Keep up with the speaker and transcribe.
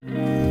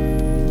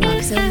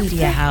Social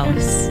Media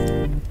House.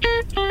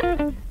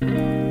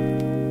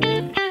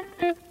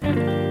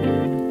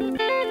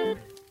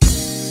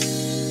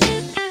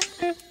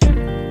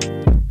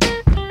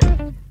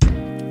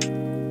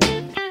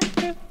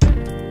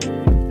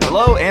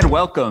 Hello and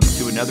welcome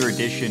to another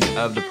edition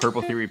of the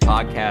Purple Theory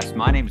Podcast.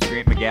 My name is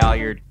Grant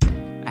McGalliard.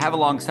 I have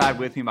alongside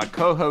with me my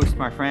co-host,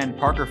 my friend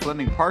Parker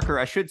Fleming. Parker,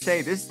 I should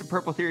say this is the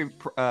Purple Theory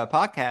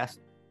Podcast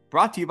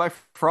brought to you by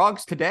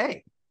Frogs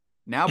Today.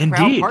 Now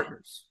proud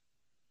partners.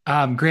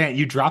 Grant,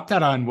 you dropped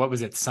that on, what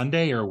was it,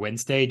 Sunday or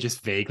Wednesday?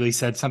 Just vaguely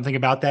said something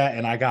about that.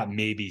 And I got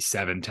maybe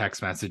 7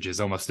 text messages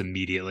almost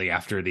immediately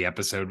after the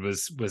episode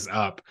was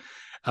up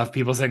of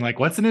people saying like,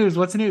 what's the news?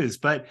 What's the news?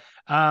 But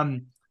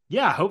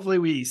yeah, hopefully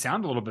we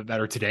sound a little bit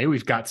better today.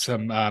 We've got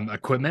some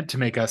equipment to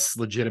make us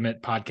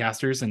legitimate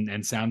podcasters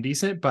and sound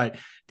decent. But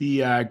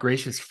the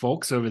gracious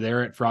folks over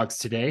there at Frogs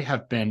Today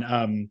have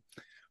been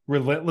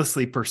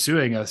relentlessly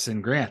pursuing us.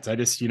 And Grant, I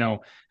just,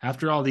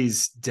 after all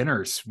these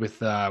dinners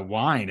with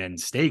wine and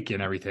steak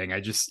and everything,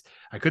 I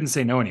couldn't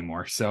say no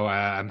anymore. So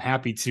I'm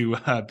happy to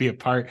be a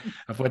part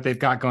of what they've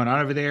got going on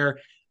over there.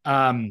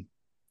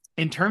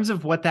 In terms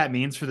of what that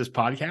means for this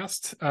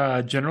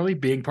podcast, generally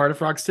being part of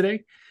Frogs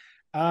Today,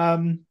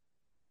 on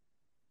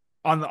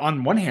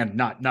one hand,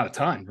 not a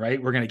ton,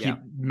 right? We're going to keep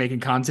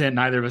making content.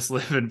 Neither of us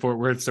live in Fort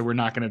Worth, so we're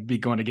not going to be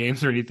going to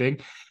games or anything.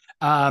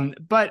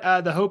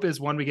 But the hope is,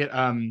 one, we get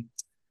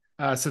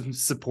some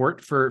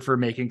support for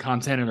making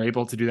content and are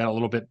able to do that a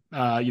little bit,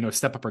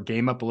 step up our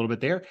game up a little bit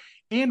there.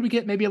 And we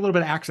get maybe a little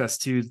bit of access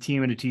to the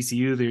team and to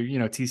TCU.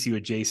 They're, TCU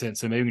adjacent.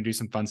 So maybe we can do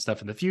some fun stuff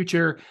in the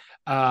future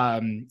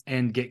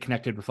and get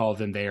connected with all of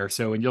them there.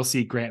 So, and you'll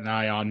see Grant and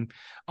I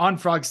on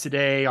Frogs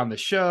Today, on the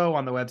show,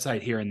 on the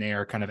website here and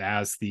there, kind of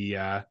as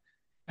the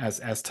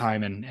as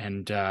time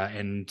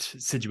and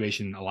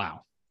situation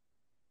allow.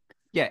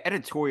 Yeah,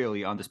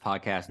 editorially on this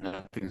podcast,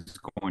 nothing's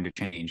going to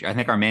change. I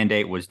think our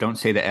mandate was don't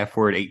say the F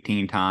word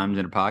 18 times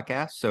in a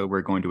podcast. So we're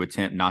going to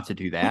attempt not to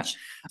do that. Which,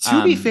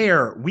 to be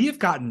fair, we've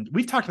talked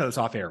about this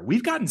off air.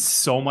 We've gotten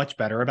so much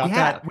better about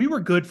that. We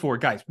were good for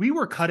it, guys. We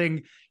were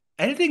cutting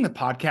editing the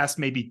podcast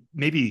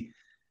maybe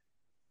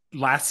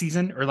last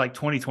season or like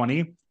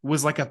 2020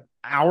 was like a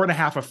hour and a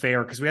half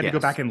affair because we had to go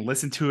back and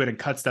listen to it and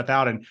cut stuff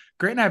out. And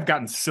Grant and I have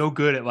gotten so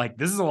good at like,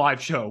 this is a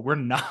live show. We're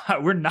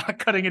not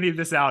cutting any of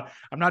this out.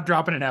 I'm not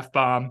dropping an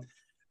F-bomb.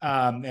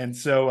 And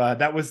so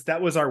that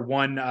was our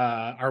one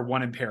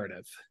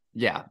imperative.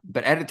 Yeah,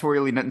 but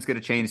editorially, nothing's going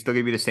to change. Still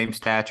going to be the same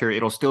stature.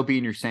 It'll still be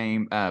in your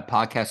same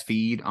podcast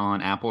feed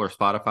on Apple or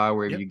Spotify,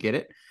 wherever you get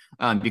it.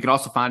 You can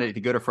also find it if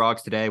you go to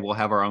Frogs Today. We'll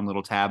have our own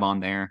little tab on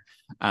there.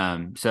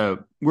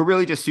 So we're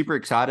really just super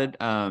excited.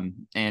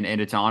 And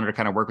it's an honor to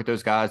kind of work with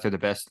those guys. They're the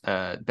best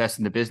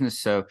in the business.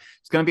 So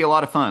it's going to be a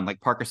lot of fun.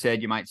 Like Parker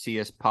said, you might see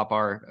us pop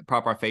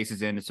our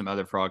faces into some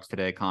other Frogs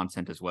Today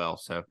content as well.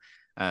 So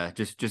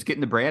just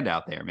getting the brand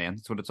out there, man.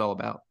 That's what it's all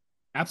about.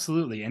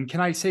 Absolutely. And can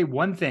I say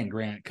one thing,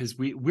 Grant? Because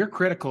we're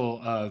critical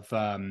of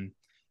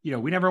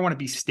we never want to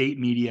be state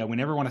media. We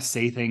never want to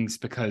say things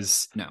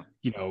because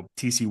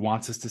TC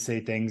wants us to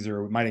say things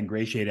or might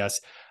ingratiate us.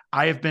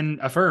 I have been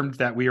affirmed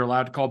that we are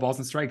allowed to call balls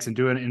and strikes and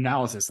do an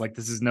analysis. Like,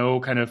 this is no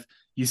kind of,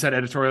 you said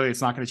editorially,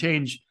 it's not going to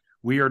change.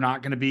 We are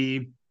not going to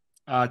be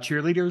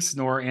cheerleaders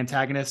nor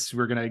antagonists.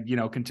 We're going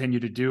to,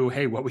 continue to do,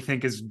 hey, what we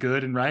think is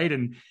good and right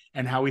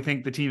and how we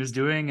think the team is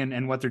doing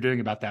and what they're doing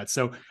about that.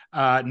 So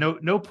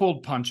no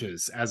pulled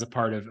punches as a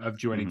part of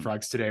joining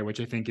Frogs Today, which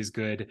I think is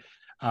good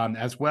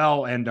as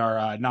well. And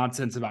our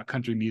nonsense about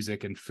country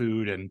music and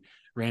food and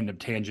random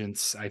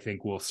tangents, I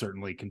think will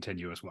certainly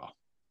continue as well.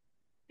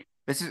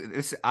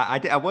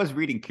 I was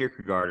reading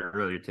Kierkegaard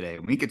earlier today.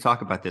 We could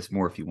talk about this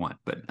more if you want,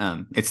 but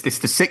it's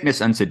the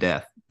sickness unto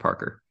death,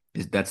 Parker.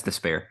 That's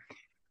despair.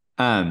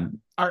 Are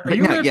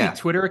you aware of the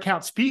Twitter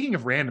account? Speaking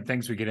of random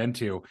things we get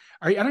into,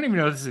 I don't even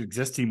know if this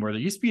exists anymore.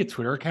 There used to be a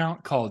Twitter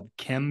account called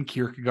Kim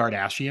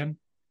Kierkegaardashian.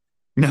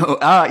 No,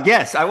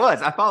 yes, I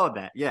was. I followed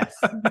that. Yes.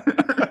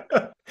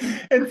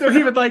 And so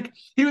he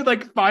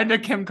would find a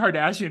Kim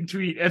Kardashian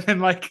tweet and then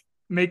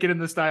make it in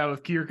the style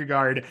of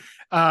Kierkegaard,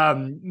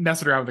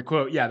 messing around with the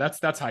quote. Yeah,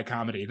 that's high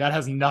comedy. That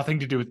has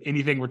nothing to do with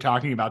anything we're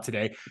talking about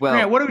today. Well,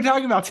 Grant, what are we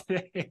talking about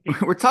today?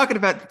 We're talking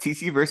about the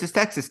TCU versus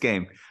Texas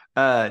game.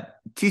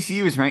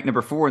 TCU is ranked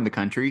number 4 in the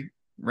country.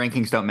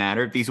 Rankings don't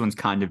matter. These ones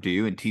kind of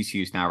do, and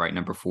TCU is now ranked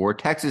number 4.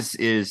 Texas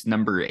is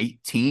number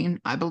 18,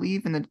 I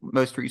believe, in the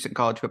most recent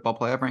college football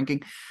playoff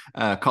ranking.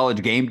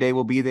 College game day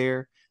will be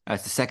there.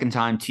 It's the second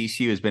time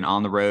TCU has been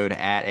on the road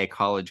at a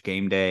college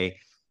game day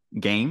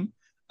game.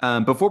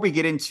 Before we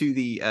get into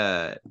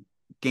the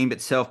game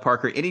itself,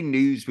 Parker, any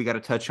news we got to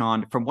touch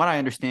on? From what I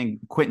understand,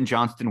 Quentin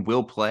Johnston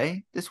will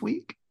play this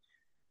week.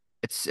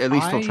 It's at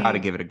least he'll try to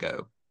give it a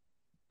go.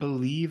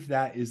 Believe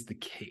that is the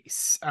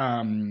case.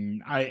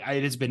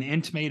 It has been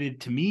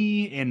intimated to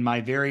me in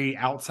my very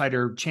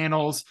outsider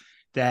channels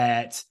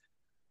that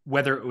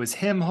whether it was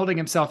him holding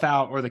himself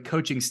out or the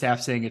coaching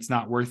staff saying it's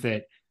not worth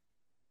it,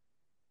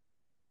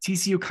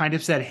 TCU kind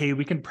of said, "Hey,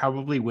 we can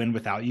probably win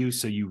without you,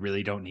 so you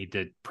really don't need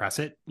to press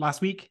it."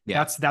 Last week,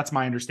 Yeah. that's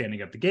my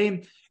understanding of the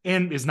game,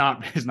 and is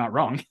not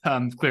wrong.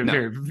 Clear, No.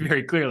 very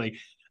very clearly.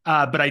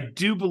 But I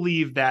do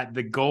believe that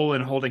the goal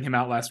in holding him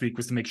out last week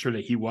was to make sure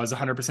that he was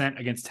 100%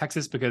 against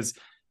Texas, because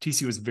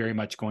TCU was very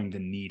much going to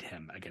need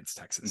him against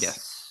Texas.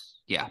 Yes.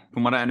 Yeah.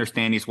 From what I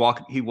understand,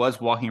 he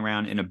was walking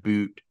around in a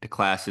boot to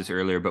classes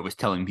earlier, but was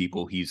telling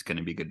people he's going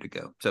to be good to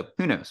go. So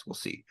who knows? We'll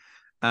see.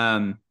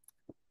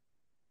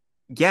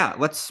 Yeah,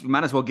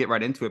 might as well get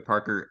right into it,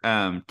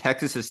 Parker.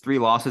 Texas has 3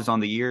 losses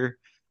on the year,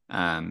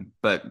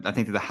 but I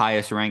think they're the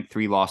highest ranked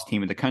 3-loss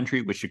team in the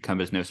country, which should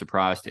come as no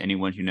surprise to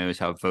anyone who knows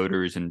how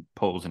voters and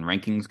polls and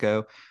rankings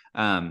go.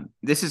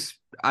 This is,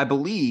 I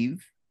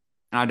believe,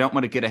 and I don't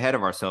want to get ahead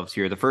of ourselves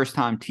here, the first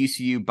time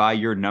TCU, by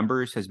your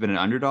numbers, has been an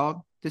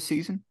underdog this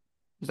season.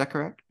 Is that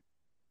correct?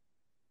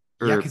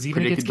 Yeah, because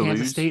even against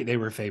Kansas State, they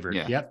were favored.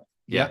 Yeah.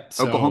 Yep.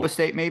 So, Oklahoma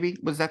State, maybe?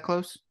 Was that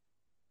close?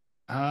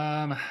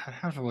 I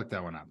have to look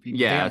that one up.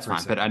 Yeah, that's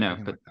fine. But I know.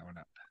 But that one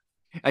up.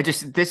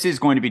 This is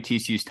going to be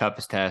TCU's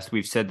toughest test.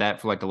 We've said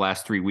that for like the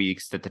last 3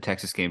 weeks, that the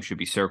Texas game should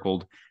be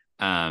circled.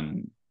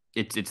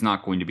 It's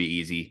not going to be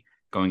easy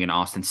going in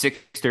Austin.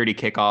 6:30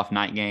 kickoff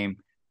night game.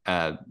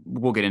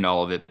 We'll get into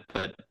all of it,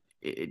 but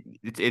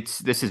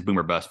this is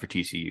boomer bust for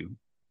TCU,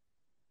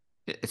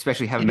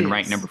 especially having been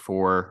ranked number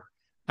 4.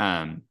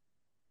 I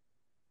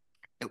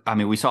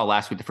mean, we saw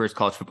last week the first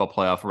college football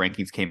playoff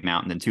rankings came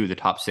out, and then 2 of the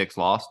top 6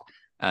 lost.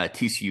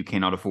 TCU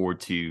cannot afford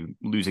to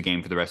lose a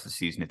game for the rest of the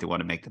season if they want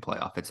to make the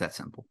playoff. It's that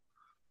simple.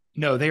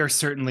 No, they are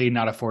certainly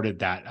not afforded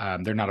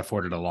that. They're not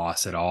afforded a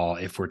loss at all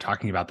if we're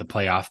talking about the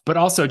playoff, but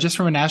also just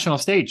from a national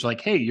stage,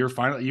 like, hey, you've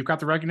got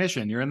the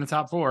recognition. You're in the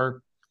top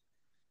 4.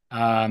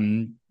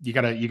 You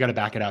gotta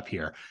back it up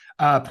here.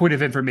 Point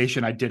of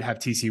information, I did have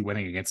TCU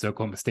winning against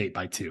Oklahoma State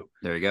by 2.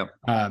 There you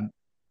go.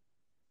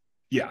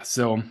 Yeah.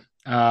 So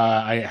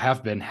I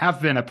have been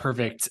a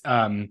perfect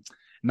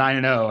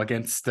 9-0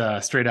 against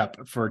straight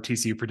up for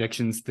TCU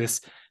predictions this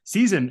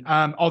season.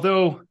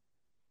 Although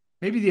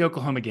maybe the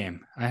Oklahoma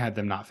game, I had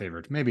them not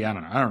favored. Maybe, I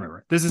don't know. I don't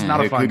remember. This is not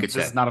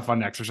a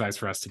fun exercise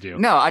for us to do.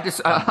 No, I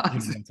just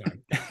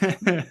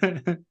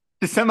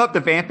to sum up the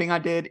vamping I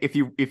did, if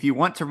you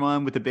want to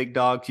run with the big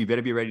dogs, you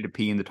better be ready to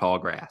pee in the tall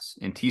grass.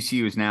 And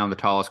TCU is now in the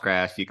tallest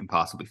grass you can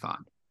possibly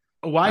find.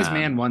 A wise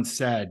man once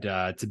said,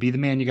 to be the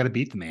man, you got to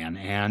beat the man.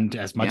 And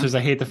as much as I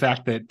hate the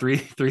fact that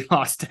three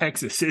lost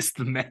Texas is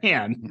the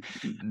man,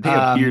 they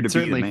appear to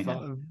be the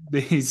man.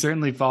 They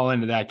certainly fall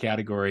into that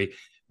category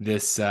in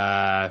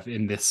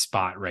this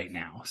spot right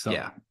now. So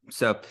yeah.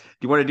 So do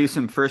you want to do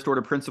some first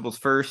order principles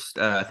first?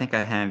 I think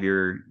I have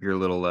your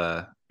little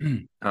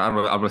I'm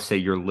going to say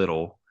your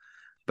little.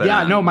 But,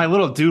 yeah, no, my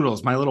little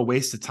doodles, my little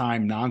waste of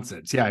time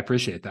nonsense. Yeah, I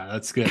appreciate that.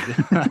 That's good.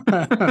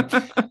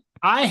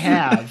 I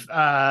have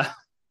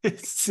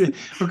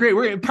we're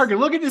great. Parker,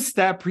 look at this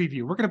stat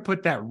preview. We're gonna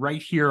put that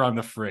right here on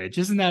the fridge.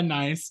 Isn't that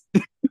nice?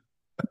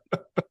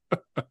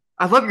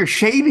 I love your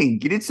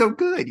shading. You did so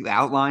good. You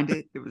outlined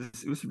it. It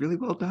was really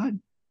well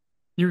done.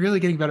 You're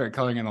really getting better at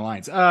coloring in the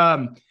lines.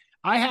 I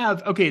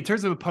have in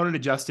terms of opponent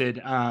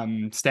adjusted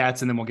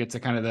stats, and then we'll get to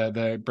kind of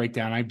the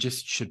breakdown. I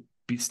just should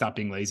stop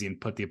being lazy and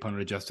put the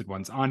opponent adjusted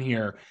ones on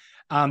here.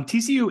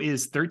 TCU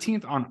is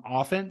 13th on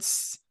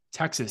offense.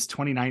 Texas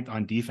 29th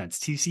on defense.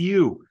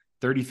 TCU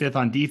 35th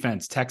on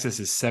defense.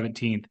 Texas is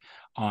 17th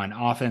on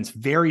offense.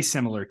 Very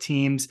similar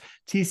teams.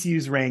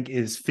 TCU's rank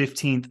is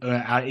 15th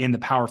in the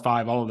Power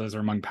 5. All of those are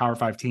among Power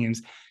 5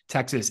 teams.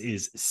 Texas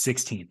is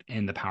 16th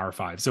in the Power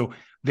 5. So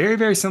very,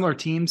 very similar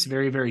teams,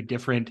 very, very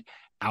different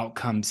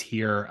outcomes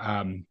here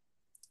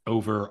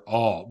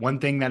overall. One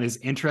thing that is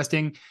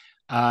interesting,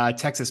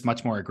 Texas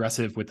much more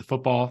aggressive with the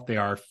football. They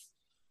are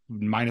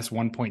minus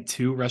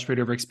 1.2 rush rate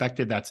over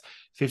expected. That's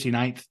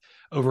 59th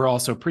overall.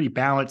 So pretty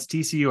balanced.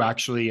 TCU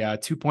actually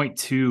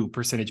 2.2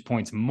 percentage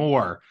points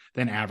more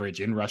than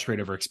average in rush rate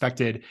over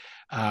expected,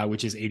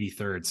 which is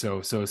 83rd.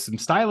 So some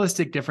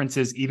stylistic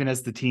differences, even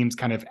as the team's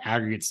kind of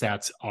aggregate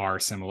stats are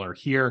similar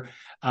here.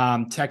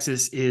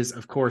 Texas is,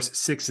 of course,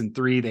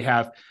 6-3. They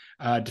have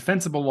a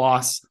defensible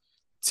loss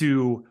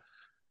to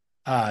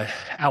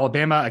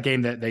Alabama, a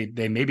game that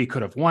they maybe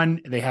could have won.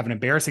 They have an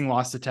embarrassing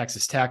loss to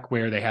Texas Tech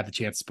where they had the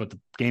chance to put the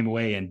game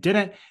away and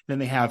didn't. Then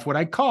they have what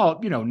I'd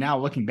call, now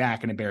looking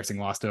back, an embarrassing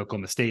loss to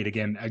Oklahoma State.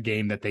 Again, a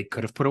game that they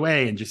could have put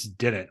away and just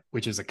didn't,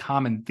 which is a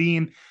common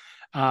theme.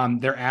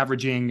 They're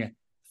averaging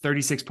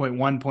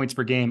 36.1 points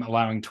per game,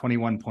 allowing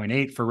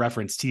 21.8. For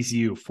reference,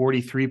 TCU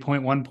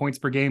 43.1 points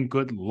per game.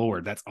 Good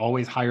Lord, that's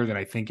always higher than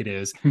I think it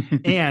is.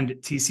 And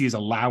TCU is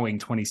allowing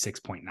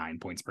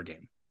 26.9 points per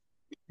game.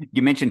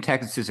 You mentioned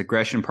Texas's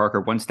aggression, Parker.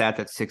 One stat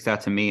that sticks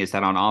out to me is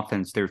that on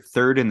offense, they're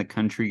 3rd in the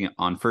country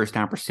on first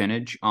down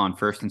percentage on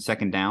first and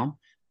second down.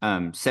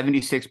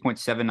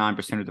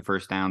 76.79% of the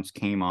first downs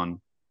came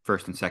on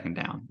first and second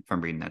down, if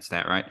I'm reading that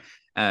stat right.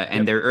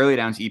 And their early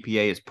downs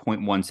EPA is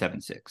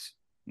 0.176,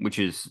 which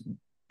is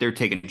they're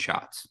taking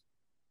shots.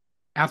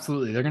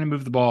 Absolutely. They're going to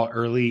move the ball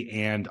early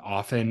and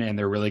often, and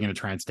they're really going to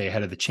try and stay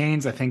ahead of the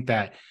chains. I think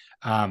that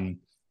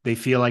they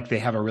feel like they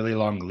have a really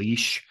long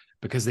leash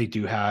because they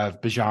do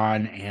have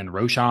Bijan and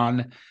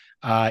Roshan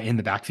in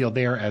the backfield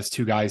there as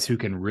two guys who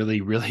can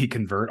really, really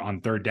convert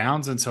on third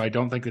downs. And so I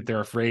don't think that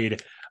they're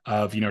afraid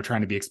of,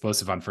 trying to be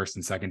explosive on first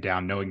and second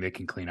down, knowing they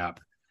can clean up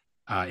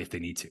if they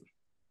need to.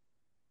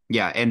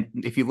 Yeah, and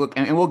if you look,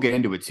 and we'll get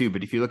into it too,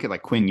 but if you look at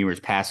like Quinn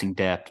Ewers' passing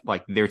depth,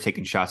 like they're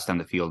taking shots down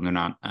the field and they're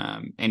not,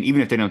 and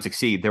even if they don't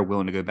succeed, they're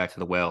willing to go back to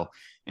the well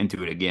and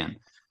do it again.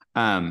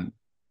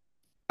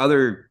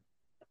 Other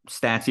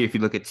stats here, if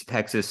you look at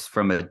Texas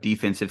from a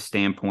defensive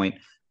standpoint,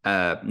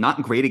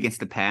 not great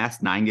against the pass,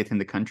 90th in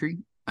the country.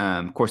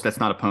 Of course, that's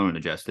not opponent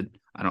adjusted,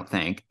 I don't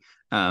think,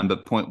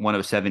 but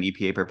 0.107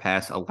 EPA per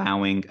pass,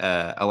 allowing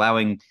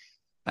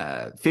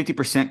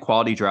 50%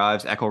 quality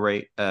drives, echo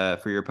rate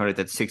for your opponent.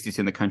 That's 60th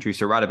in the country,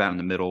 so right about in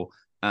the middle.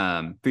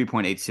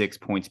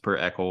 3.86 points per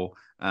echo.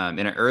 In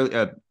an early,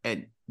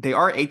 they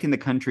are 8th in the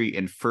country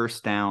in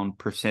first down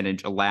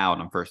percentage allowed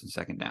on first and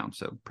second down,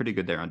 so pretty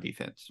good there on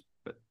defense.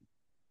 But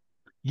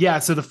yeah,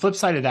 so the flip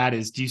side of that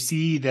is, do you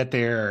see that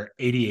they're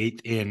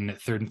 88th in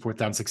third and fourth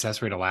down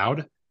success rate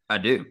allowed? I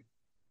do.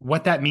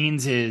 What that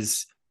means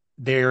is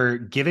they're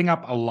giving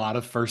up a lot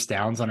of first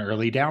downs on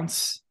early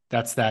downs.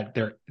 That's that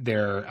they're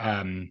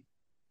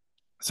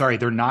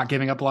not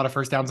giving up a lot of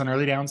first downs on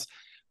early downs,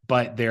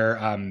 but they're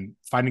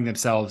finding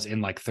themselves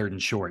in like third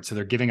and short. So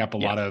they're giving up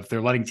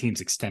they're letting teams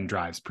extend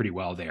drives pretty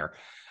well there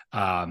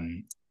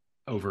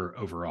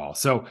overall.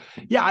 So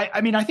yeah,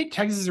 I think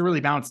Texas is a really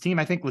balanced team.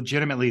 I think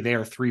legitimately they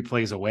are 3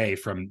 plays away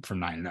from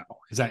 9-0.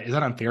 Is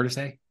that unfair to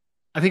say?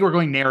 I think we're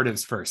going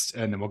narratives first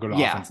and then we'll go to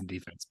offense and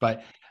defense,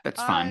 but that's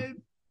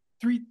fine.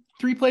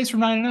 Three plays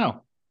from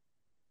 9-0.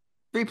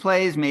 3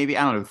 plays, maybe,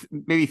 I don't know,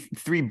 maybe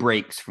 3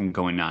 breaks from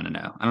going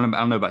 9-0. I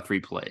don't know about 3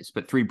 plays,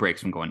 but 3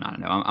 breaks from going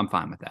 9-0. I'm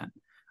fine with that.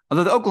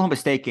 Although the Oklahoma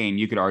State game,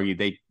 you could argue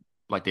they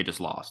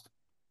just lost.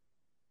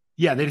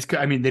 Yeah, they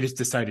just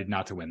decided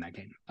not to win that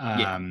game.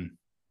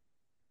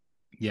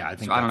 Yeah, I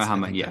think so I don't know how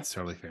much. Yeah, that's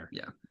totally fair.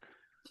 Yeah,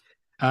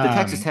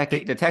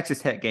 the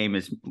Texas Tech game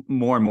is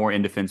more and more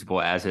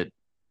indefensible as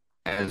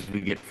we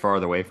get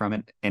farther away from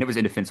it, and it was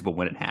indefensible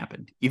when it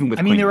happened. Even with,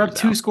 they were up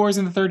 2 scores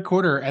in the third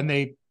quarter, and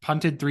they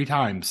punted 3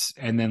 times,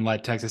 and then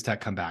let Texas Tech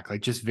come back.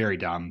 Like, just very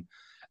dumb.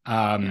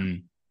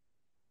 I'm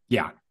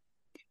inclined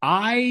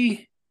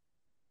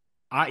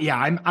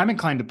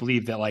to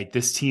believe that like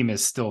this team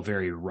is still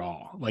very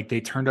raw. Like, they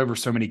turned over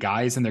so many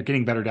guys, and they're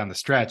getting better down the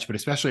stretch. But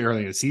especially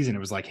early in the season, it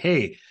was like,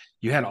 hey,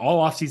 you had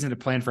all offseason to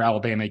plan for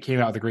Alabama. You came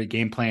out with a great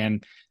game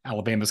plan.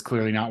 Alabama's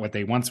clearly not what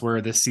they once were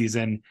this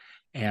season.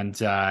 And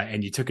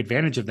you took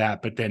advantage of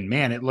that. But then,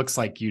 man, it looks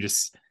like you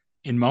just,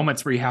 in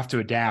moments where you have to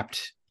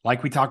adapt,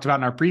 like we talked about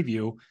in our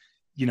preview,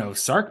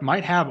 Sark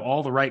might have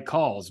all the right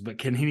calls, but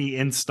can he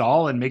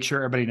install and make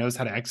sure everybody knows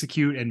how to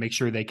execute and make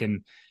sure they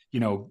can,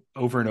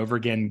 over and over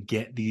again,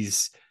 get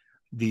these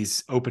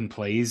open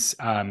plays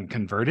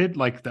converted?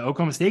 Like the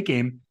Oklahoma State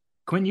game,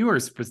 Quinn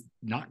Ewers was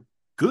not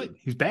good.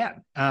 He was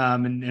bad.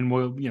 And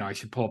we'll, I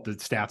should pull up the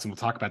stats and we'll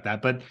talk about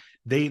that. But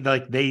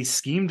they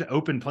schemed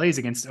open plays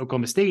against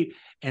Oklahoma State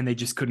and they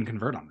just couldn't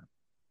convert on them.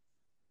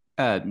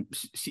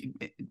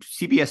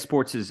 CBS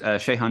Sports'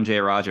 Shehan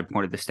Jayaraja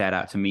pointed the stat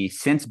out to me.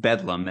 Since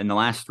Bedlam, in the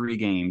last 3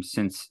 games,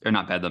 since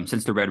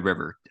the Red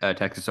River,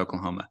 Texas,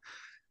 Oklahoma,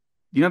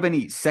 do you know how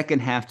many second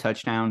half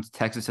touchdowns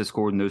Texas has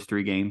scored in those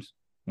 3 games?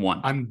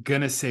 1. I'm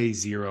gonna say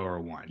 0 or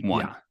 1.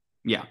 1.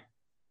 Yeah.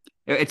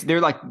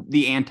 They're like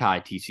the anti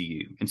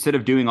TCU. Instead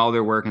of doing all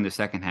their work in the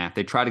second half,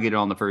 they try to get it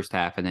on the first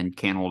half and then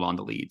can't hold on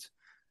to leads.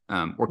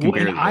 Or can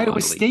barely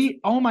Iowa State.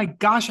 Oh my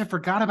gosh, I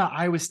forgot about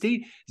Iowa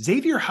State.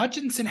 Xavier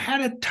Hutchinson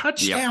had a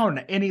touchdown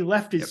and he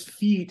left his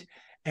feet.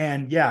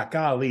 And yeah,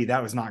 golly,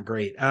 that was not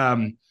great.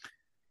 Man,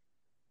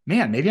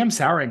 maybe I'm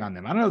souring on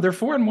them. I don't know. They're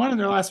 4-1 in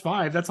their last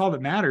 5. That's all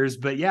that matters.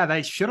 But yeah,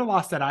 they should have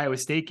lost that Iowa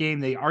State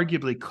game. They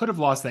arguably could have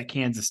lost that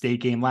Kansas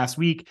State game last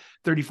week,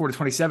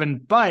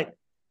 34-27. But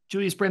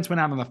Julius Brents went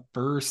out on the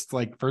first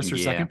or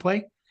second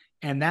play,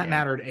 and that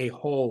mattered a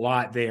whole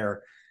lot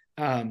there.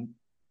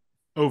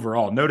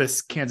 Overall,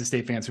 notice Kansas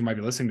State fans who might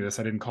be listening to this,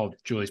 I didn't call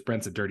Julius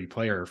Brents a dirty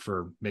player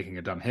for making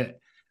a dumb hit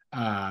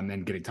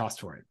and getting tossed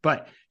for it.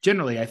 But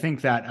generally, I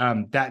think that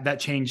that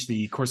changed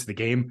the course of the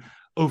game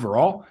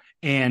overall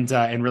and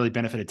really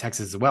benefited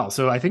Texas as well.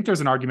 So I think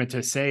there's an argument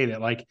to say that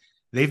like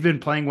they've been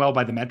playing well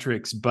by the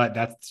metrics, but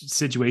that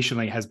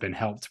situationally has been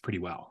helped pretty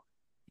well.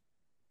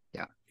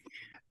 Yeah.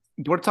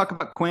 Do you want to talk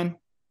about Quinn?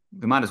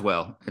 We might as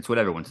well. It's what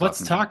everyone's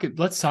talking about.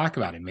 Let's talk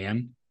about it,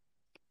 man.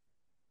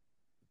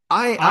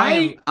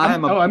 I'm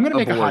going to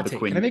make a hot take.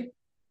 Can I make?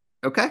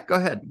 Okay, go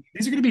ahead.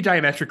 These are going to be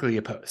diametrically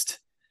opposed.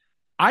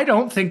 I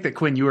don't think that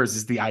Quinn Ewers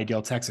is the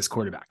ideal Texas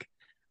quarterback.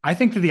 I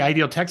think that the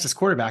ideal Texas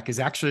quarterback is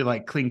actually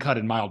like clean cut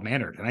and mild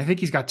mannered. And I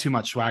think he's got too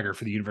much swagger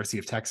for the University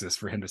of Texas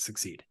for him to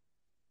succeed.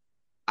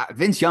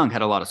 Vince Young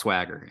had a lot of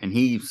swagger and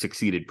he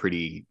succeeded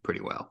pretty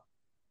well.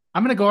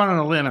 I'm going to go out on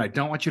a limb and I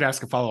don't want you to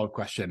ask a follow-up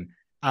question.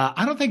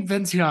 I don't think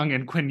Vince Young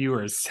and Quinn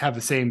Ewers have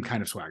the same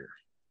kind of swagger.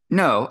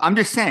 No, I'm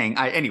just saying.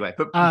 Anyway,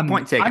 but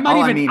point taken.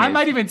 I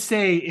might even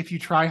say if you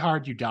try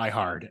hard, you die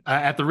hard.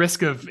 At the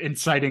risk of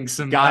inciting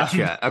some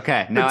gotcha.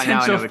 Okay, now I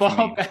potential know what you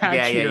mean.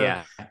 fallback here,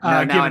 Yeah. No, now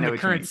I given know the what you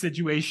current mean.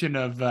 situation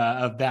of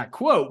that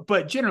quote.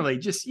 But generally,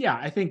 just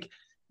I think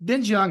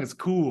Vince Young is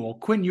cool.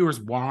 Quinn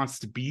Ewers wants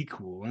to be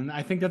cool, and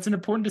I think that's an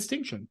important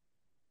distinction.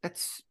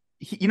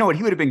 You know what?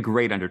 He would have been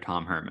great under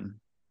Tom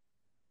Herman.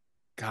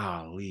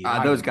 Golly,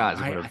 Those guys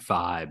would have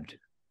vibed.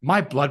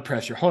 My blood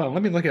pressure. Hold on,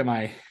 let me look at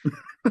my.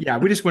 Yeah,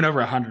 we just went over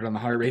 100 on the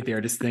heart rate there,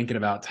 just thinking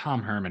about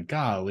Tom Herman.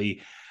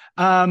 Golly.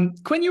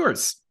 Quinn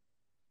Ewers,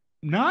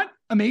 not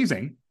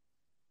amazing.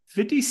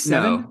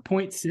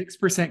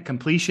 57.6%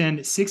 completion,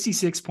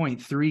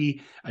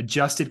 66.3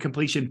 adjusted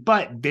completion,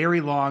 but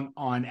very long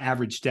on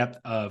average depth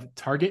of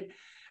target.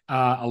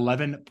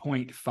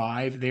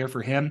 11.5 there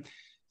for him.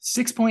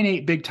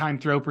 6.8 big time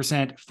throw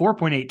percent,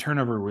 4.8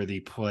 turnover worthy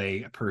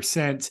play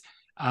percent.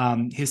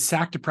 His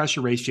sack to pressure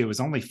ratio is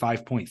only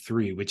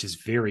 5.3, which is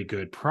very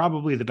good.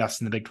 Probably the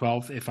best in the Big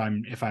 12 if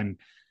I'm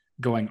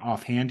going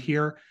offhand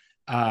here.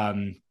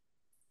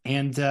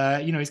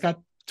 He's got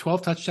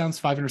 12 touchdowns,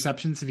 5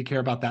 interceptions if you care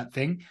about that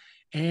thing,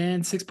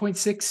 and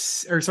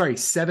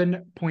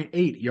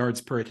 7.8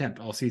 yards per attempt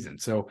all season.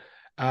 So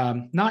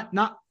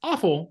not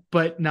awful,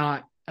 but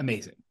not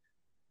amazing.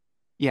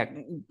 Yeah,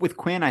 with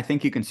Quinn, I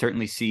think you can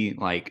certainly see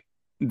like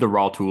the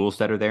raw tools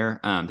that are there.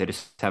 They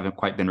just haven't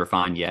quite been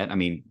refined yet. I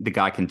mean, the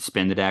guy can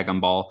spin the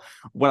daggone ball.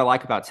 What I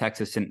like about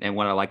Texas and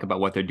what I like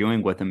about what they're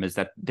doing with him is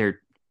that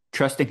they're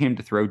trusting him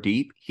to throw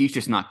deep. He's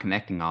just not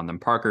connecting on them.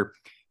 Parker,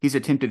 he's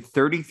attempted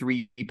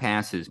 33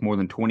 passes, more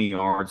than 20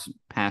 yards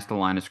past the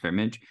line of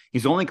scrimmage.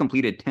 He's only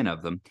completed 10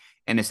 of them.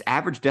 And his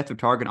average depth of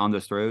target on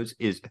those throws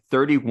is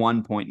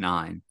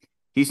 31.9.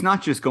 He's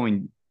not just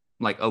going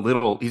like a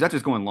little, he's not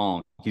just going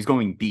long, he's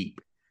going deep.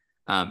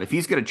 If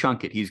he's going to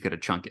chunk it, he's going to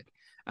chunk it.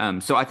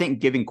 So I think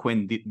giving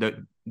Quinn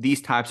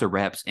these types of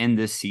reps in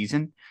this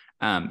season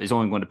is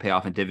only going to pay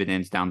off in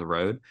dividends down the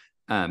road.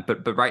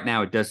 But right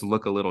now it does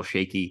look a little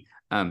shaky.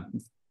 The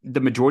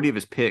majority of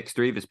his picks,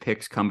 3 of his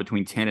picks come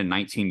between 10 and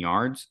 19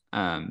 yards.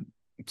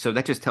 So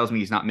that just tells me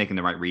he's not making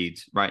the right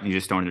reads, right? And he's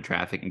just throwing into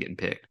traffic and getting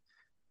picked.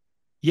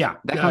 Yeah,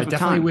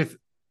 definitely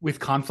with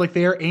conflict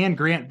there. And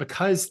Grant,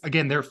 because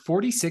again, they're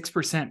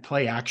 46%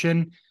 play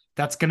action.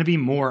 That's going to be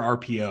more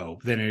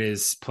RPO than it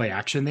is play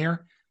action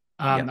there.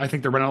 I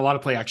think they're running a lot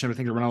of play action. I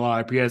think they're running a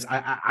lot of RPOs.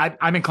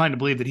 I'm inclined to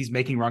believe that he's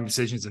making wrong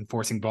decisions and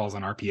forcing balls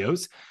on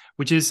RPOs,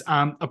 which is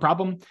a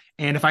problem.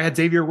 And if I had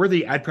Xavier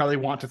Worthy, I'd probably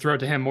want to throw it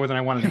to him more than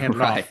I wanted to hand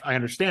it off. I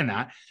understand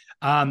that.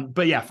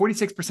 But yeah,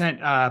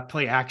 46%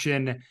 play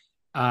action.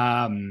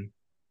 No,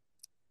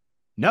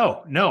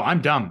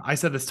 I'm dumb. I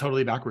said this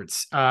totally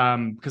backwards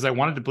because I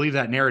wanted to believe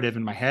that narrative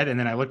in my head. And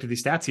then I looked at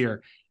these stats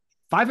here,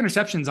 5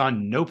 interceptions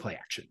on no play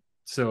action.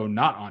 So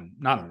not on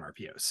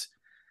RPOs.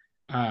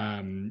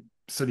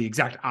 So the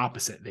exact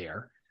opposite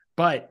there,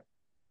 but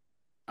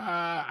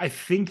I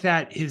think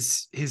that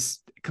his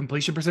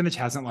completion percentage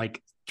hasn't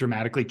like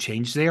dramatically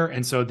changed there.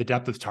 And so the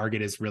depth of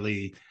target is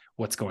really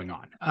what's going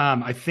on.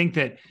 I think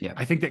that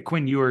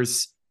Quinn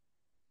Ewers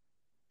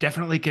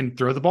definitely can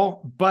throw the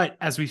ball, but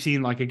as we've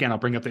seen, like, again, I'll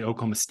bring up the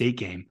Oklahoma State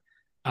game.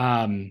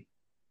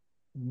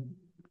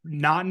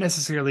 Not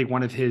necessarily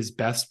one of his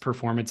best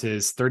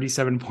performances,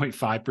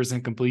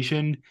 37.5%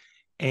 completion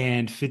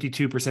and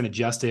 52%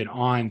 adjusted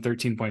on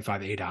 13.5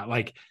 ADOT.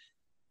 Like,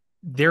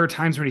 there are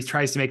times when he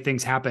tries to make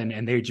things happen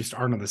and they just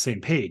aren't on the same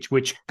page,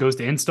 which goes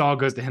to install,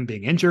 goes to him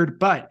being injured.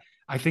 But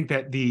I think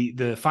that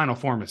the final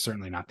form is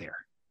certainly not there.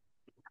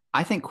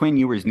 I think Quinn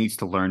Ewers needs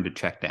to learn to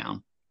check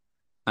down,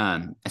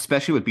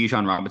 especially with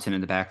Bijan Robinson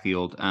in the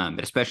backfield,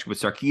 but especially with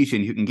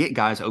Sarkisian, who can get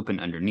guys open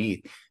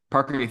underneath.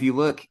 Parker, if you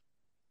look,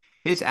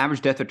 his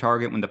average depth of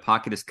target when the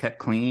pocket is kept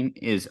clean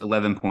is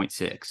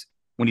 11.6.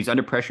 When he's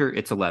under pressure,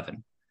 it's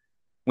 11.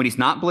 When he's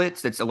not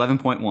blitzed, it's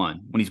 11.1.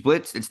 When he's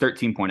blitzed, it's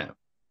 13.0.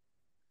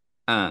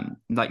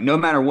 Like, no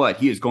matter what,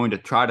 he is going to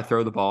try to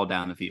throw the ball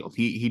down the field.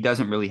 He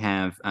doesn't really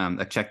have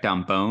a check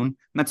down bone. And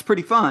that's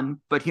pretty fun,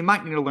 but he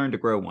might need to learn to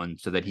grow one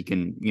so that he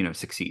can,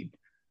 succeed.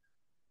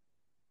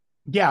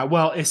 Yeah,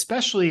 well,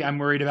 especially I'm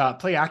worried about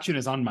play action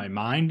is on my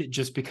mind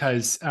just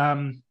because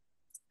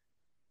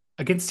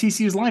against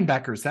TCU's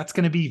linebackers, that's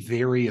going to be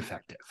very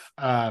effective,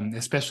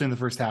 especially in the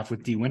first half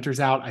with D Winters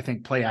out. I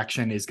think play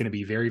action is going to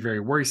be very, very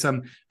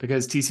worrisome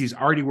because TCU's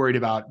already worried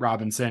about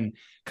Robinson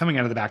coming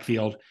out of the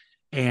backfield.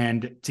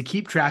 And to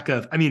keep track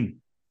of, you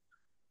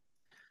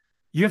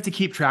have to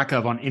keep track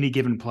of on any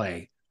given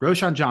play,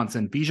 Roschon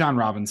Johnson, Bijan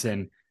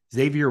Robinson,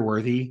 Xavier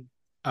Worthy,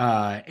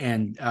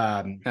 and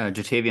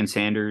Jatavian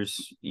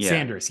Sanders. Yeah.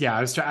 Sanders. Yeah.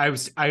 I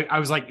was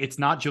like, it's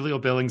not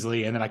Jaleel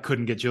Billingsley. And then I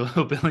couldn't get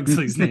Jaleel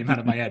Billingsley's name out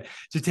of my head.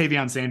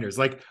 Jatavian Sanders.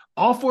 Like,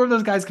 all 4 of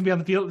those guys can be on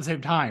the field at the same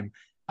time.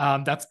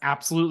 That's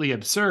absolutely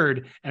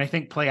absurd. And I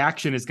think play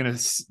action is going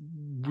to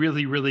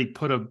really, really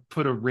put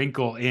a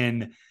wrinkle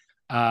in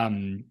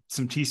some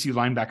TCU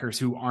linebackers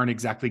who aren't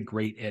exactly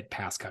great at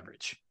pass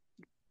coverage.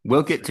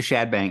 We'll get to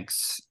Shad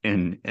Banks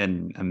in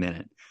a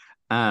minute.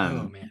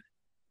 Oh man.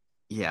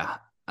 Yeah.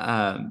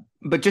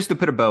 But just to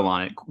put a bow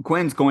on it,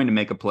 Quinn's going to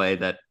make a play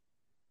that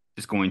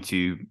is going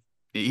to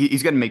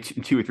he's going to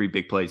make 2 or 3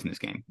 big plays in this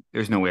game.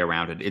 There's no way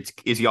around it.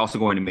 Is he also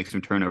going to make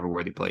some turnover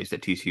worthy plays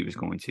that TCU is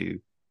going to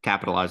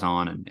capitalize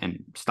on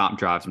and stop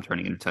drives from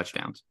turning into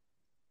touchdowns?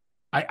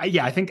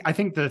 I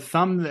think the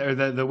thumb or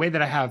the way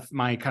that I have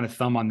my kind of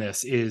thumb on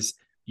this is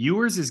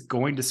Ewers is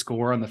going to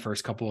score on the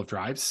first couple of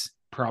drives,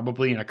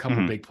 probably in a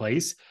couple big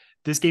plays.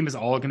 This game is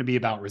all going to be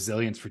about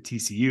resilience for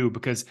TCU,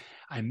 because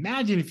I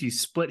imagine if you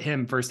split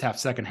him first half,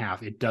 second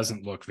half, it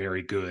doesn't look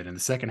very good in the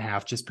second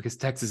half, just because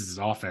Texas's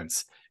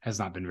offense has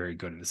not been very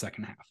good in the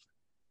second half.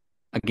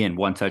 Again,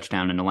 1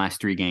 touchdown in the last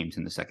 3 games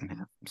in the second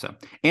half. So,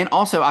 and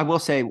also I will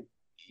say,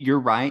 you're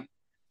right.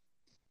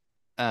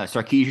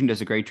 Sarkisian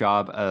does a great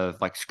job of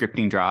like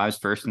scripting drives,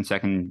 first and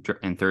second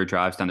and third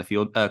drives down the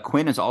field.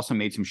 Quinn has also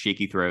made some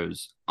shaky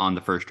throws on the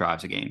first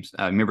drives of games.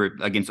 Remember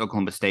against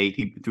Oklahoma State,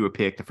 he threw a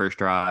pick the first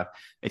drive.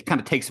 It kind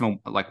of takes him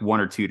like 1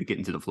 or 2 to get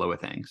into the flow of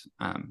things.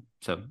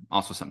 So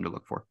also something to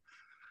look for.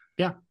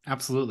 Yeah,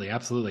 absolutely.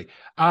 Absolutely.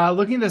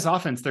 Looking at this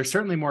offense, they're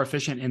certainly more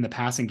efficient in the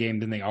passing game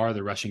than they are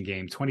the rushing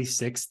game.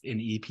 26th in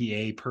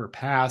EPA per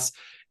pass,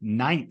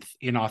 9th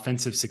in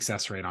offensive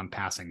success rate on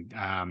passing,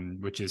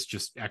 which is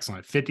just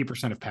excellent.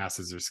 50% of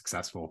passes are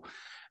successful,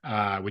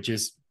 which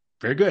is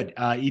very good.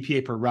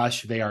 EPA per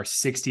rush, they are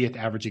 60th,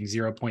 averaging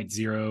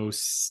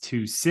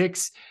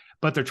 0.026,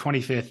 but they're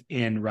 25th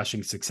in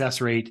rushing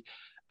success rate.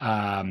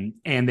 And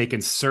they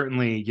can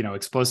certainly,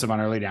 explosive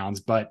on early downs,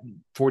 but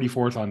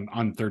 44th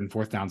on third and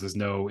fourth downs is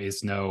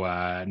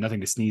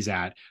nothing to sneeze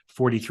at.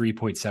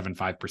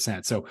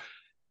 43.75%. So,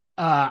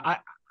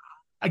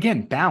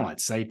 again,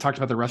 balance. I talked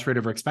about the rush rate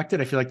over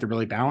expected. I feel like they're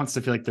really balanced.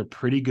 I feel like they're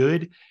pretty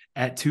good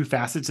at 2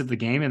 facets of the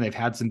game, and they've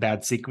had some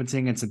bad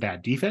sequencing and some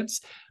bad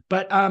defense.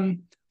 But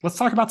let's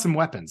talk about some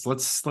weapons.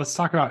 Let's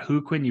talk about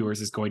who Quinn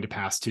Ewers is going to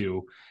pass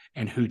to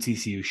and who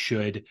TCU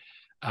should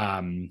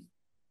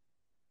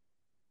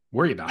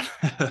worry about.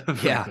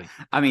 Yeah.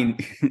 I mean,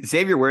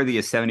 Xavier Worthy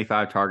is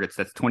 75 targets.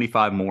 That's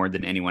 25 more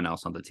than anyone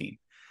else on the team.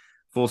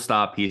 Full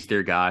stop. He's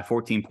their guy.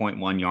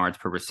 14.1 yards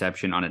per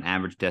reception on an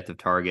average depth of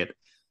target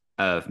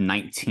of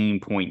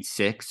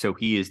 19.6. So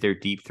he is their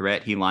deep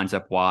threat. He lines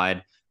up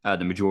wide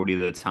the majority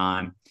of the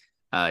time.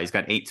 He's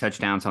got 8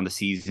 touchdowns on the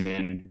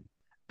season.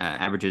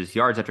 Averages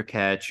yards after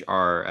catch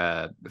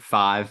are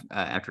 5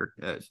 after.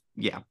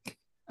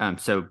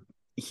 So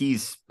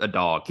he's a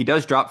dog. He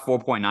does drop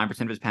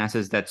 4.9% of his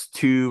passes. That's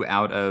 2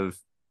 out of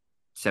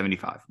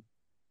 75.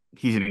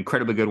 He's an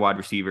incredibly good wide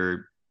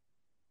receiver.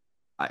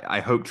 I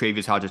hope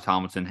Travius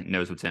Hodges-Tomlinson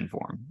knows what's in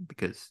for him,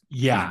 because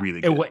he's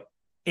really good.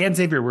 And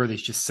Xavier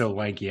Worthy's just so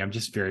lanky. I'm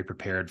just very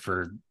prepared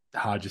for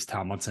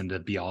Hodges-Tomlinson to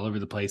be all over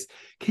the place.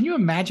 Can you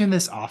imagine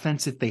this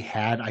offense if they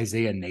had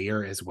Isaiah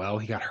Neyor as well?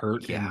 He got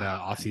hurt in the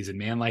offseason,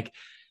 man. Like,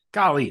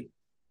 golly,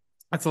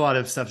 that's a lot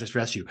of stuff to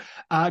stress you.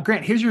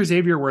 Grant, here's your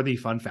Xavier Worthy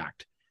fun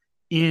fact.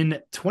 In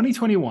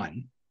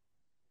 2021,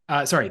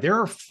 there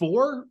are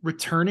 4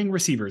 returning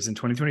receivers in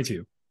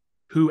 2022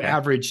 who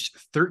averaged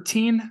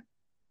 13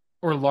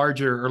 or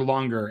larger or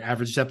longer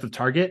average depth of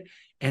target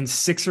and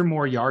 6 or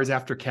more yards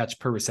after catch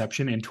per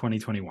reception in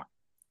 2021.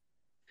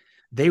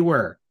 They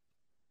were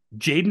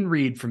Jaden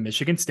Reed from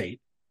Michigan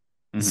State,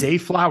 Zay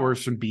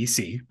Flowers from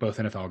BC, both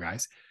NFL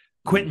guys,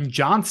 Quentin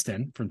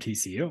Johnston from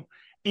TCU,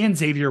 and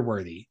Xavier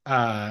Worthy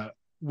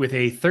with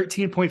a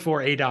 13.4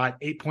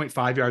 ADOT,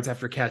 8.5 yards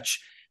after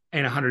catch,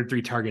 and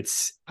 103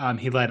 targets.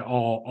 He led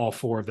all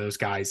 4 of those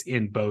guys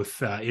in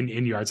both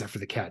in yards after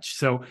the catch.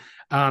 So,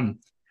 I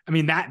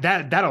mean,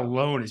 that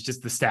alone is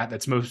just the stat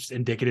that's most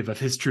indicative of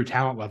his true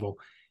talent level.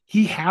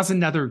 He has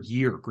another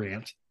year,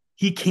 Grant.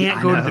 He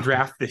can't go to the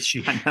draft this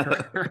year.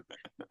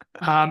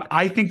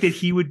 I think that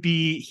he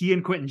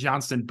and Quentin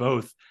Johnston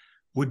both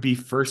would be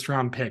first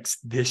round picks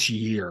this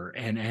year,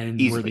 and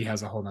Worthy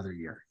has a whole nother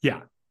year.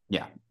 Yeah.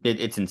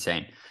 It's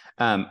insane.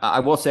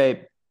 I will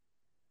say,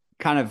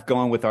 kind of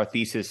going with our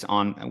thesis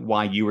on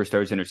why Ewers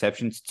throws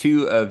interceptions,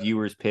 2 of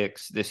Ewers'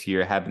 picks this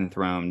year have been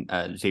thrown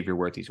Xavier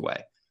Worthy's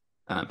way.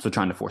 So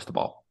trying to force the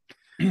ball.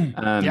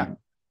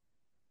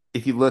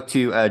 If you look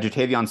to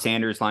Jatavion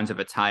Sanders, lines up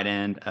at tight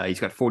end. He's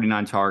got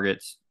 49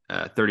 targets,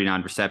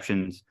 39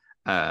 receptions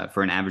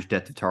for an average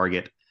depth of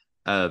target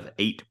of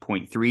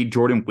 8.3.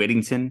 Jordan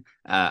Whittington,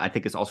 I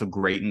think, is also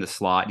great in the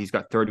slot. He's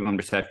got 31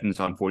 receptions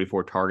on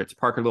 44 targets.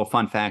 Parker, little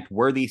fun fact,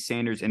 Worthy,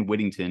 Sanders, and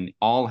Whittington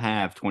all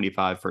have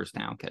 25 first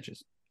down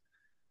catches.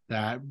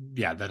 That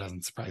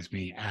doesn't surprise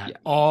me at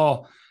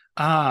all.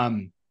 We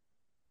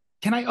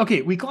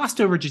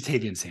glossed over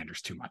Jatavion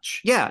Sanders too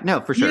much. Yeah,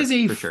 no, for sure.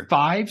 He is a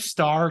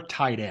 5-star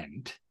tight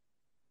end.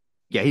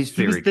 Yeah, he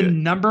was the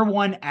number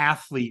 1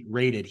 athlete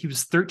rated. He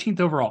was 13th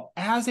overall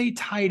as a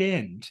tight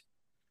end.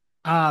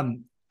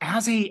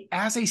 As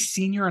a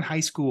senior in high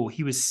school,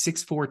 he was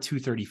 6'4",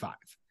 235.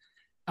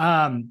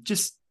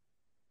 Just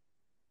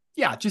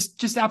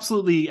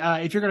absolutely.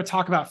 If you're going to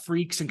talk about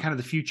freaks and kind of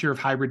the future of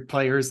hybrid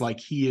players, like,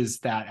 he is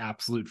that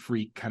absolute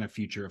freak kind of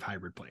future of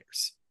hybrid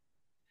players.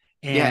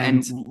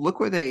 And look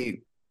where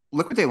they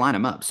line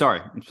him up.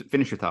 Sorry,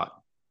 finish your thought.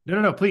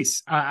 No,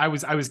 please. I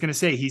was going to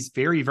say he's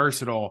very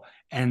versatile,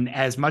 and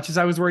as much as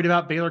I was worried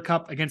about Baylor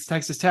Cupp against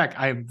Texas Tech,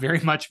 I am very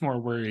much more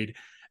worried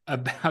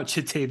about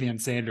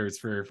Ja'Tavion Sanders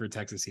for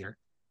Texas here.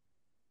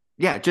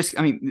 Yeah, just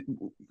I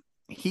mean,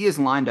 he is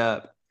lined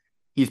up.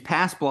 He's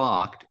pass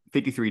blocked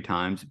 53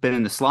 times, been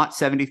in the slot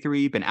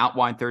 73, been out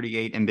wide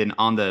 38, and been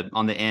on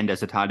the end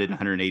as a tight end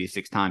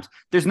 186 times.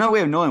 There's no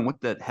way of knowing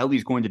what the hell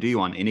he's going to do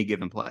on any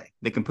given play.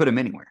 They can put him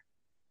anywhere.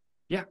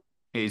 Yeah,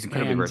 He's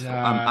incredibly versatile.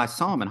 I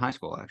saw him in high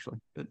school, actually,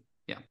 but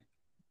yeah.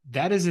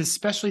 That is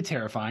especially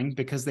terrifying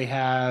because they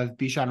have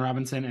Bijan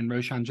Robinson and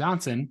Roschon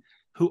Johnson,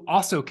 who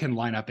also can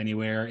line up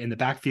anywhere in the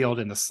backfield,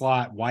 in the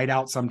slot, wide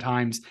out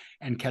sometimes,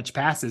 and catch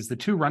passes. The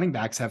two running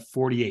backs have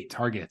 48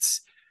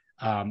 targets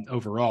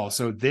overall.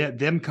 So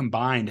them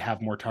combined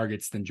have more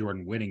targets than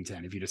Jordan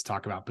Whittington, if you just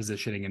talk about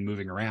positioning and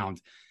moving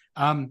around.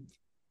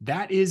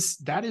 That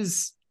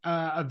is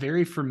a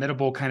very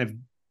formidable kind of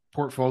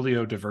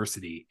portfolio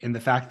diversity in the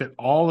fact that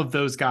all of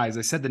those guys,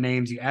 I said the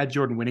names, you add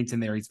Jordan Whittington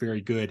there, he's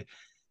very good,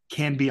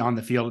 can be on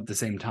the field at the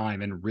same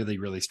time and really,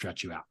 really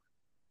stretch you out.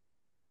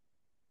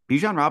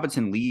 Bijan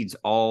Robinson leads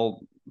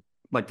all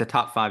like the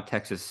top 5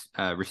 Texas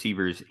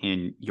receivers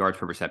in yards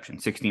per reception,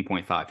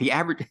 16.5.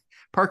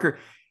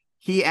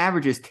 He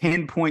averages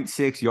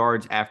 10.6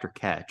 yards after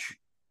catch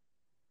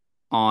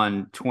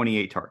on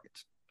 28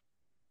 targets.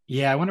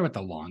 Yeah, I wonder what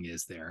the long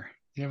is there.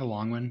 Do you have a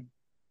long one?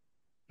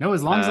 No,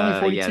 his long is only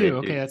 42. Yeah,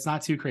 okay, that's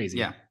not too crazy.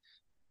 Yeah.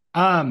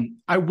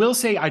 I will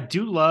say I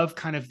do love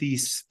kind of the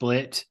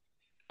split.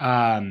 So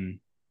I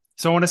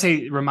want to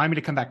say, remind me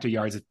to come back to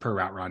yards per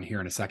route run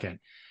here in a second.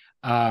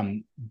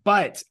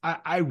 But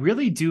I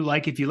really do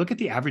like, if you look at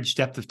the average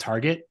depth of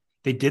target,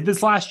 they did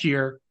this last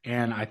year,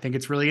 and I think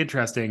it's really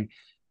interesting.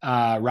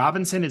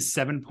 Robinson is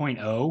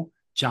 7.0,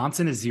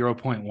 Johnson is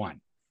 0.1.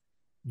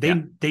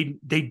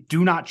 They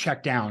do not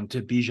check down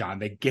to Bijan.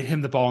 They get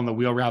him the ball on the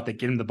wheel route. They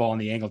get him the ball in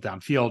the angle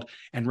downfield.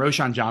 And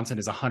Roschon Johnson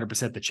is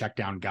 100% the check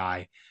down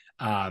guy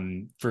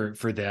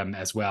for them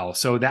as well.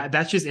 So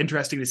that's just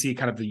interesting to see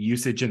kind of the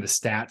usage and the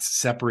stats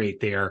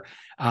separate there,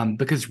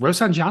 because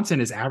Roschon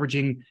Johnson is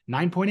averaging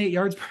 9.8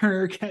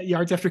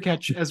 yards after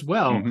catch as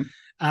well.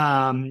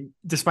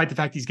 Despite the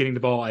fact he's getting the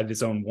ball at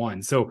his own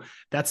one. So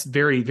that's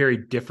very, very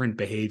different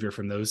behavior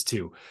from those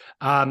two.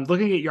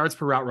 Looking at yards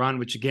per route run,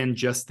 which again,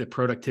 just the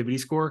productivity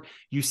score,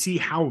 you see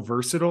how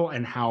versatile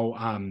and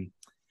how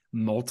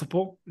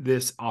multiple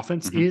this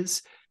offense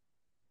is.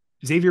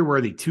 Xavier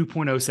Worthy,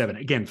 2.07.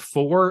 Again,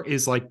 4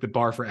 is like the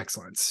bar for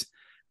excellence.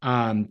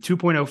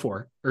 2.04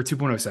 or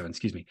 2.07,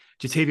 excuse me.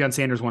 Ja'Tavion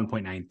Sanders,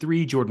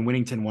 1.93. Jordan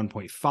Whittington,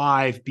 1.5.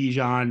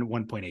 Bijan,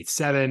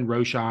 1.87.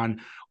 Roschon,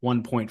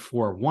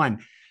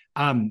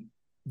 1.41.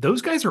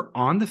 Those guys are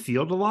on the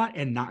field a lot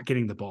and not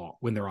getting the ball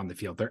when they're on the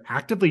field. They're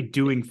actively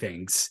doing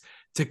things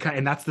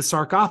and that's the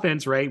Sark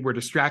offense, right? We're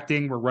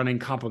distracting, we're running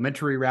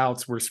complementary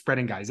routes, we're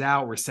spreading guys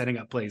out, we're setting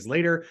up plays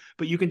later,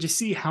 but you can just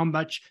see how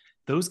much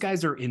those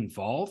guys are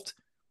involved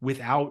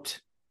without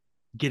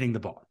getting the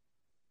ball.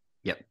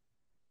 Yep.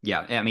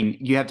 Yeah. I mean,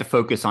 you have to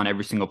focus on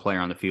every single player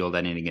on the field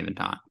at any given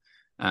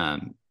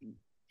time.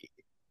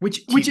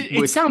 Which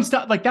sounds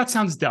dumb. Like that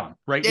sounds dumb,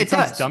 right? It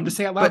sounds dumb to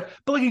say out loud,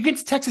 but like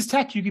against Texas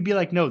Tech, you could be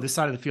like, no, this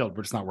side of the field,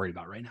 we're just not worried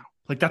about right now.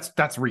 Like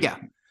that's real. Yeah.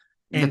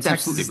 And that's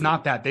Texas is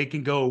not that. They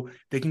can go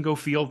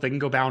field, they can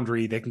go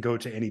boundary, they can go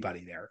to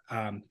anybody there.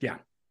 Yeah.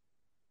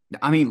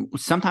 I mean,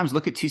 sometimes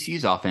look at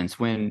TCU's offense.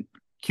 When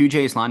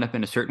QJ is lined up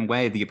in a certain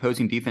way, the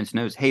opposing defense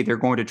knows, hey, they're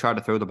going to try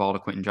to throw the ball to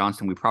Quentin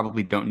Johnston. We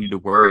probably don't need to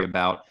worry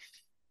about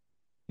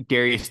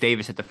Darius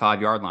Davis at the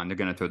 5-yard line. They're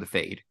going to throw the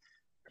fade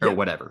or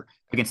whatever.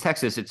 Against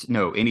Texas, it's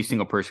no, any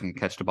single person can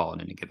catch the ball at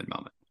any given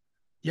moment.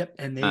 Yep,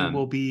 and they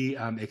will be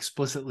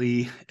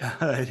explicitly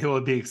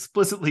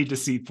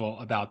deceitful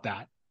about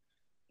that.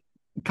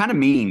 Kind of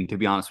mean, to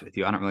be honest with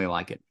you. I don't really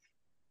like it.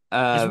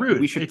 It's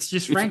rude.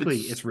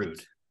 It's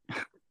rude.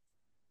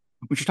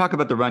 We should talk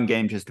about the run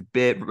game just a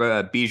bit.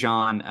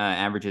 Bijan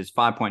averages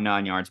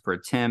 5.9 yards per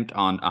attempt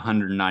on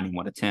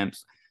 191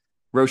 attempts.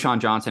 Roschon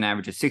Johnson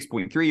averages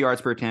 6.3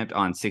 yards per attempt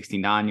on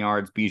 69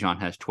 yards. Bijan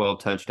has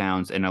 12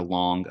 touchdowns and a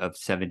long of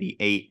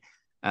 78.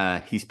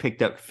 He's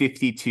picked up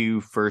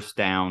 52 first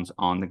downs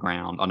on the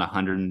ground on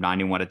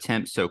 191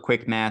 attempts. So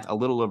quick math, a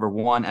little over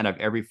 1 out of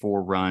every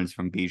 4 runs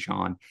from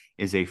Bijan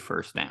is a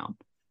first down.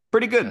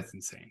 Pretty good. That's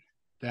insane.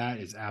 That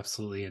is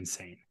absolutely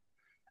insane.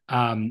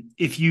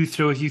 If you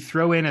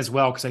throw in as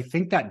well, because I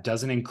think that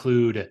doesn't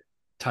include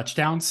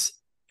touchdowns,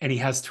 and he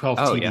has 12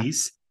 TDs.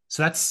 Yeah.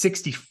 So that's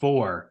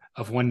 64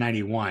 of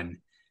 191.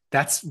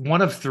 That's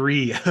one of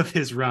 3 of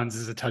his runs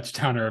is a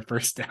touchdown or a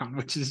first down,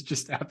 which is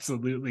just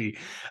absolutely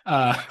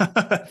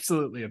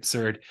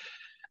absurd.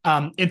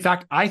 In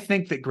fact, I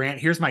think that Grant,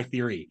 here's my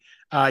theory.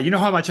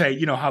 How much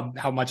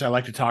I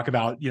like to talk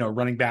about,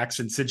 running backs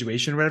and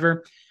situation or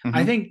whatever.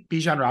 I think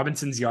Bijan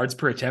Robinson's yards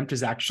per attempt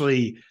is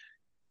actually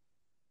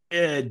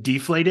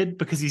deflated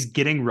because he's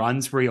getting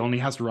runs where he only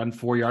has to run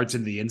 4 yards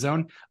into the end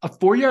zone. A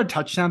 4-yard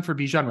touchdown for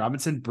Bijan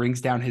Robinson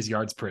brings down his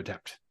yards per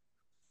attempt.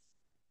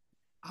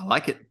 I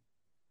like it.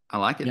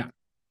 Yeah.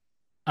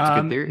 It's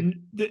a good theory.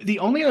 The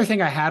only other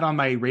thing I had on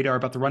my radar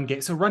about the run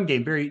game, so run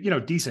game, very,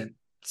 decent.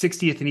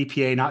 60th in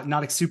EPA,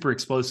 not super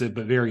explosive,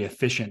 but very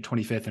efficient,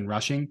 25th in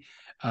rushing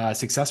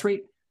success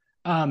rate.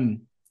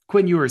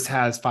 Quinn Ewers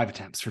has 5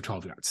 attempts for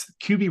 12 yards.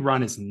 QB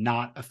run is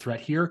not a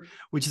threat here,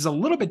 which is a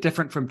little bit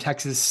different from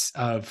Texas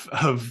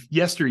of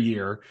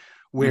yesteryear,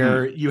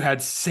 where you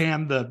had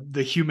Sam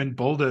the human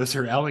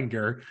bulldozer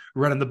Ellinger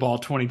running the ball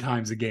 20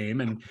 times a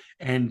game,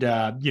 and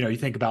you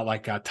think about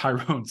like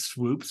Tyrone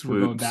Swoops, we're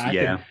going back,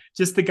 yeah, and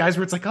just the guys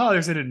where it's like, oh,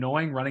 there's an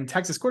annoying running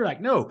Texas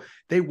quarterback. No,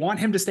 they want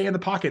him to stay in the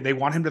pocket. They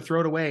want him to throw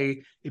it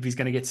away if he's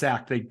going to get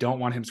sacked. They don't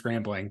want him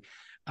scrambling,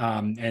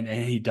 and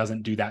he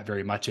doesn't do that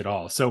very much at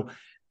all. So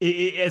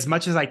as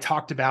much as I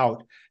talked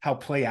about how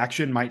play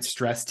action might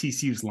stress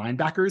TCU's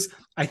linebackers,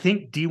 I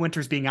think D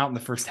Winters being out in the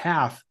first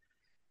half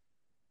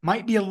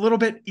might be a little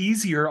bit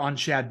easier on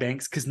Shad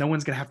Banks because no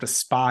one's going to have to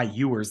spy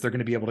Ewers. They're going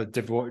to be able to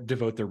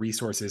devote their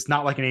resources,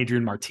 not like an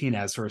Adrian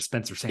Martinez or a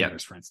Spencer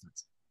Sanders, for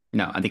instance.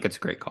 No, I think that's a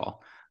great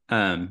call.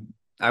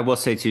 I will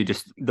say too,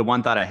 just the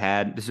one thought I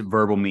had, this is a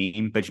verbal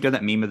meme, but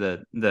that meme of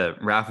the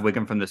Ralph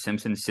Wiggum from The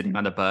Simpsons sitting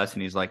on the bus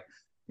and he's like,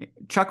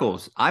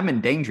 Chuckles, I'm in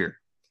danger.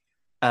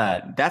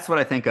 That's what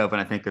I think of when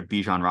I think of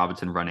Bijan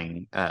Robinson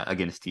running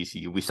against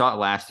TCU. We saw it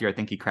last year. I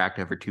think he cracked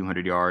over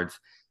 200 yards.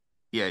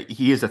 Yeah,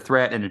 he is a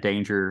threat and a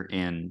danger,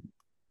 and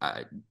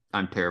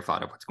I'm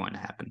terrified of what's going to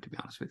happen, to be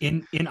honest with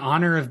you. In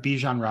honor of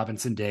Bijan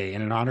Robinson Day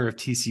and in honor of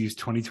TCU's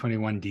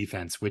 2021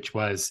 defense, which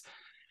was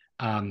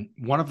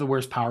one of the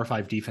worst Power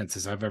 5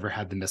 defenses I've ever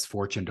had the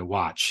misfortune to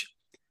watch.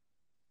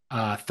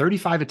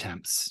 35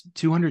 attempts,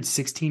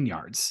 216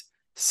 yards,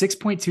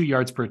 6.2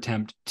 yards per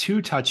attempt,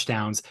 2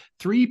 touchdowns,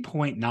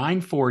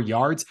 3.94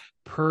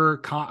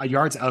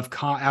 yards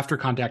after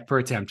contact per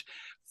attempt,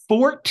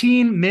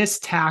 14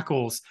 missed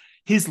tackles.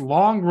 His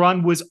long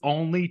run was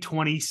only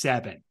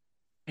 27,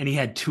 and he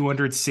had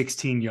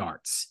 216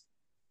 yards.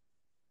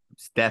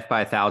 It's death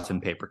by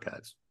 1,000 paper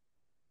cuts.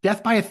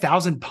 Death by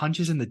 1,000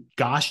 punches in the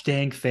gosh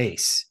dang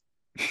face.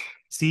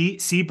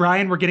 See,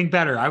 Brian, we're getting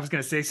better. I was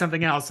going to say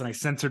something else, and I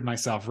censored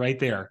myself right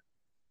there.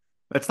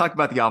 Let's talk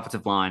about the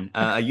offensive line,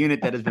 a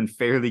unit that has been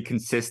fairly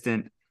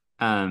consistent,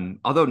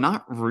 although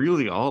not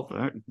really all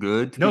that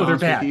good. No, they're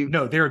bad.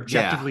 No, they're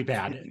objectively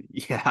bad.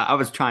 Yeah, I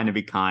was trying to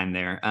be kind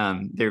there.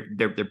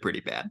 They're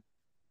pretty bad.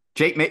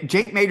 Jake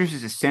Majors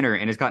is a center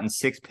and has gotten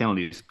 6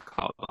 penalties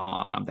called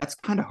on him. That's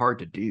kind of hard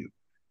to do.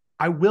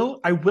 I will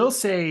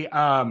say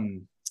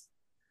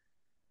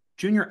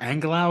Junior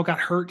Angilau got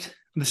hurt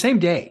on the same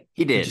day.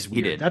 He did.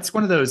 He did. That's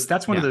one of those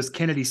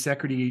Kennedy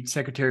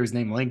secretary was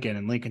named Lincoln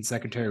and Lincoln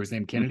secretary was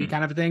named Kennedy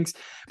kind of things.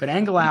 But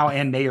Angilau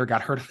and Nair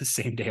got hurt on the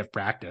same day of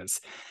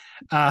practice.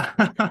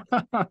 I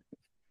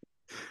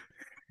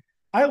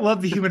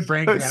love the human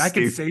brain, man. I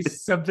can say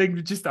something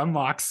that just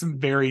unlocks some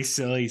very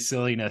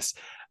silliness.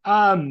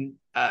 So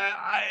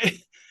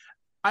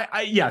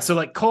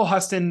like Cole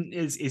Huston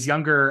is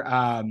younger.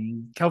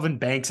 Kelvin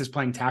Banks is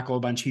playing tackle a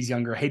bunch. He's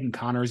younger. Hayden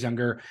Connor is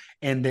younger,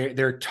 and they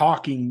were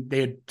talking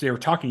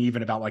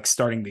even about like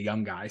starting the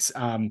young guys.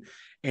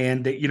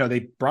 And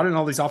they brought in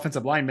all these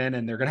offensive linemen,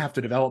 and they're going to have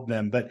to develop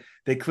them, but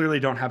they clearly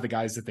don't have the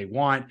guys that they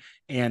want,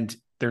 and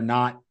they're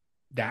not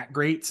that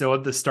great. So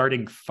of the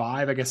starting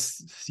 5, I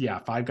guess,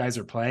 5 guys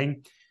are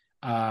playing.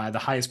 The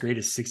highest grade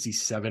is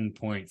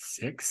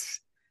 67.6,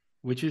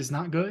 which is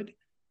not good.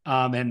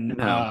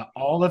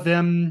 All of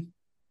them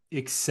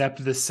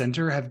except the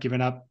center have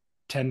given up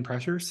 10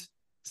 pressures.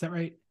 Is that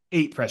right?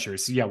 8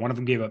 pressures. So one of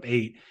them gave up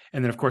 8.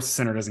 And then of course the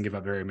center doesn't give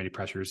up very many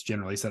pressures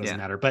generally, so that doesn't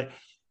matter. But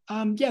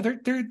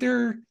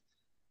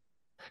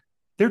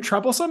they're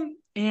troublesome,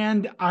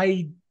 and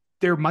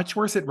they're much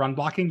worse at run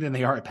blocking than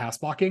they are at pass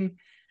blocking.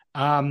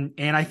 And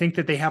I think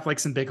that they have like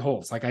some big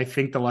holes. Like I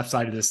think the left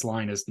side of this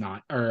line is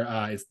not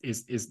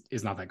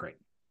that great.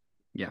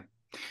 Yeah.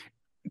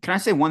 Can I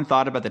say one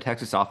thought about the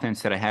Texas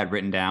offense that I had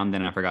written down,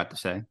 then I forgot to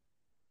say?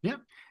 Yeah.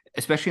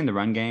 Especially in the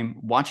run game,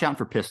 watch out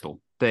for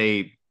pistol.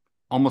 They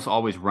almost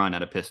always run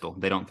at a pistol.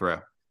 They don't throw.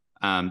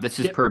 This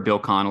is per Bill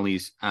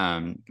Connolly's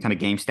kind of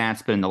game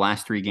stats, but in the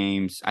last 3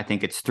 games, I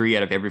think it's 3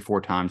 out of every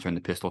 4 times during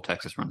the pistol,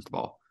 Texas runs the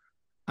ball.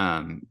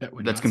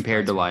 That's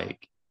compared to I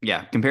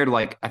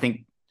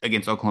think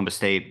against Oklahoma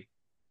State,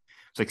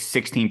 it's like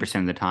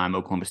 16% of the time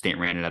Oklahoma State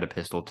ran it at a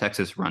pistol.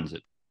 Texas runs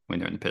it when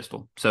they're in the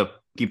pistol. So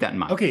keep that in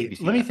mind. Okay,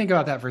 let me think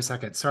about that for a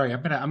second. Sorry,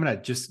 I'm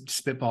gonna just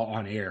spitball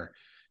on air.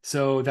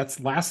 So that's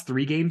last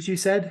 3 games you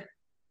said?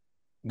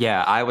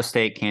 Yeah, Iowa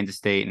State, Kansas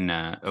State, and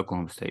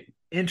Oklahoma State.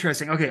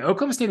 Interesting. Okay,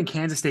 Oklahoma State and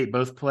Kansas State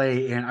both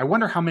play, and I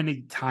wonder how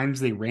many times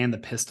they ran the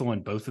pistol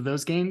in both of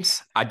those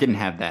games. I didn't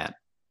have that.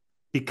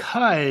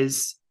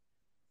 Because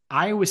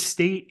Iowa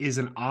State is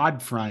an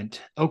odd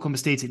front, Oklahoma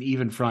State's an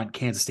even front,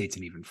 Kansas State's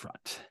an even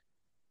front.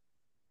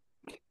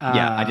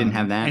 I didn't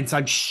have that. And so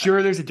I'm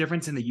sure there's a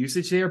difference in the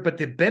usage there, but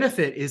the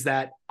benefit is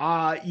that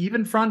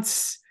even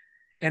fronts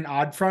and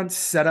odd fronts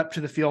set up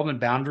to the field and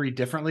boundary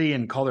differently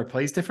and call their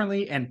plays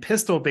differently. And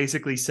pistol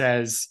basically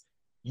says,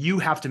 you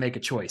have to make a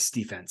choice,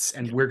 defense,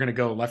 and we're going to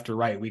go left or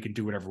right. We can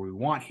do whatever we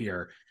want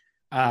here.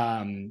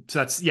 So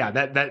that's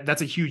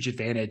a huge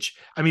advantage.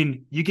 I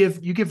mean, you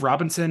give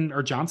Robinson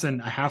or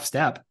Johnson a half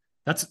step.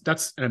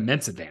 That's an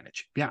immense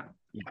advantage. Yeah.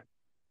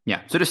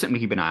 Yeah. So just something to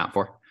keep an eye out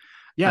for.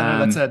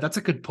 Yeah, no, that's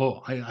a good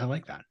pull. I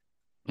like that.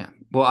 Yeah.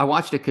 Well, I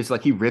watched it because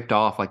like he ripped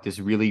off like this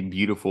really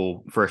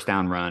beautiful first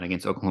down run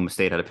against Oklahoma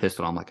State out of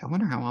pistol. I'm like, I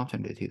wonder how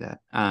often they do that.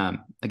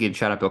 Again,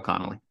 shout out Bill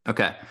Connolly.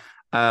 Okay.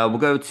 We'll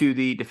go to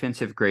the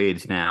defensive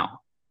grades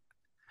now.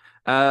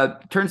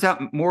 Turns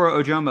out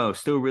Moro Ojomo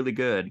still really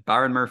good.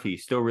 Byron Murphy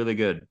still really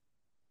good.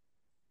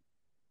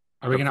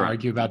 Are we going to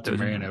argue about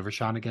Demarion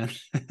Overshawn again?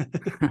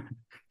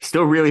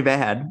 Still really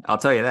bad. I'll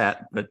tell you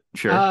that, but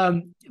sure.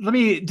 So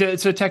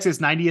Texas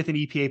 90th in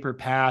EPA per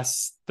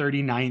pass,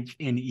 39th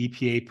in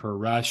EPA per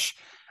rush,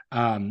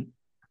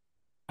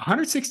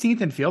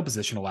 116th in field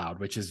position allowed,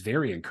 which is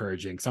very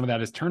encouraging. Some of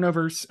that is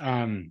turnovers.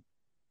 And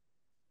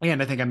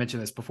I think I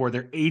mentioned this before.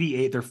 They're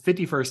 88. They're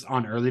 51st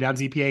on early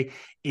downs EPA,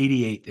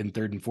 88th in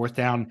third and fourth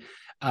down.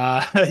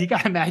 You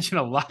got to imagine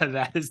a lot of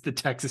that is the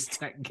Texas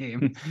Tech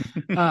game,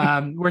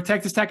 where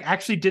Texas Tech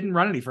actually didn't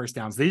run any first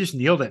downs. They just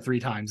kneeled it 3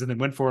 times and then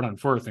went for it on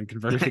fourth and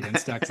converted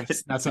against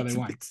Texas. That's how they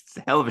won. It's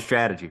a hell of a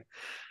strategy.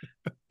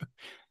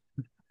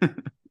 So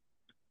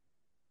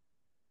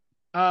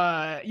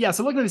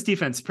looking at this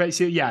defense,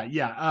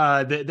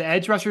 the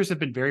edge rushers have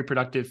been very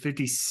productive.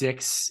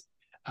 56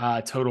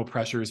 total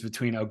pressures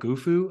between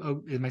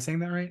Ogufu. Am I saying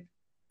that right?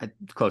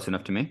 Close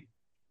enough to me.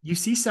 You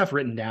see stuff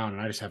written down,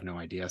 and I just have no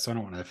idea, so I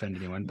don't want to offend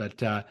anyone.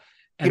 But and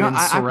then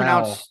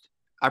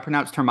I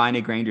pronounced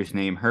Hermione Granger's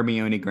name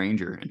Hermione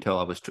Granger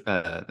until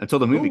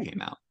the movie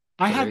came out.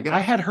 I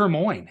had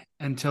Hermione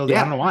until I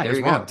don't know why. It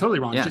was wrong, totally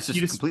wrong. Yeah,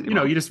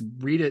 you just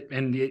read it,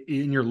 and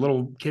in your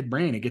little kid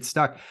brain, it gets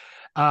stuck.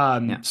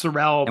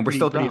 Sorrell, and we're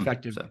still pretty dumb,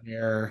 effective so.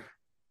 there.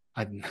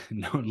 I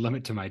no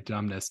limit to my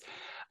dumbness.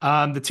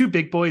 The 2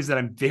 big boys that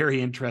I'm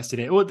very interested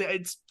in. Well,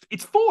 it's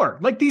 4.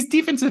 Like these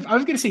defensive. I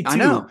was going to say 2. I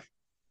know.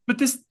 But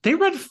they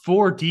run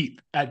 4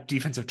 deep at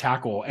defensive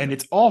tackle, and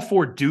it's all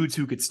 4 dudes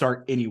who could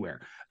start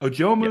anywhere.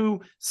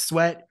 Ojomu,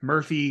 Sweat,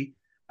 Murphy,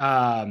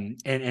 and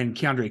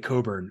Keandre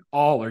Coburn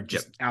all are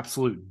just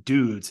absolute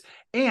dudes.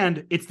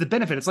 And it's the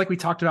benefit. It's like we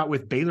talked about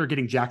with Baylor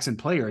getting Jackson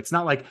Player. It's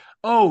not like,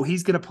 oh,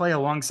 he's going to play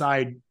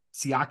alongside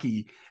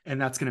Siaki,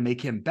 and that's going to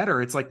make him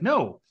better. It's like,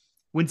 no.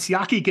 When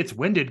Siaki gets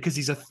winded because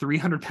he's a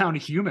 300-pound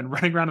human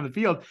running around in the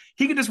field,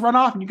 he can just run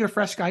off and you get a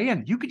fresh guy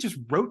in. You could just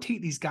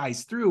rotate these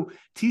guys through.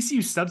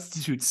 TCU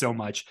substitutes so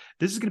much.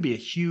 This is going to be a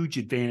huge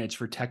advantage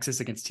for Texas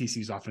against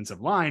TCU's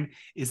offensive line,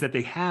 is that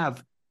they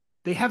have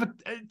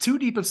 2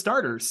 deep of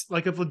starters,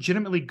 like of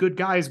legitimately good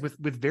guys with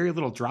very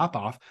little drop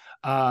off.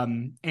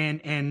 And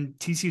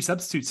TCU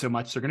substitutes so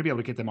much, they're going to be able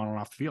to get them on and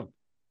off the field.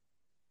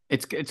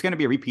 It's going to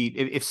be a repeat.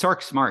 If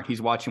Sark's smart,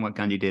 he's watching what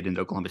Gundy did in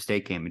the Oklahoma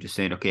State game and just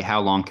saying, okay, how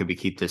long could we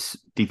keep this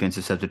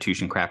defensive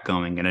substitution crap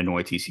going and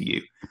annoy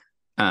TCU?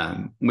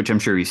 Which I'm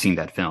sure he's seen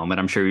that film, and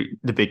I'm sure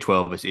the Big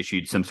 12 has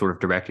issued some sort of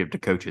directive to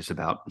coaches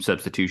about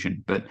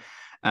substitution. But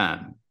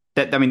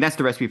that's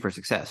the recipe for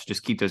success.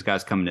 Just keep those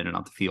guys coming in and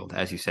off the field,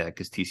 as you said,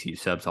 because TCU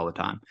subs all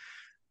the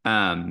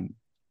time.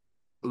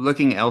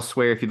 Looking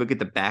elsewhere, if you look at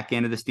the back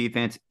end of this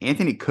defense,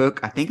 Anthony Cook,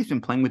 I think, has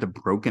been playing with a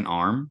broken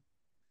arm.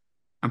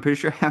 I'm pretty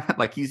sure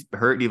he's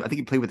hurt. I think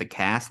he played with a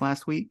cast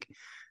last week.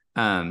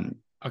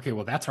 Okay,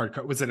 well, that's hard.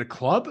 Was it a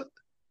club?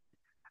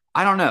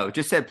 I don't know. It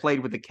just said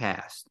played with a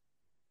cast.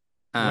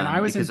 When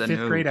I was in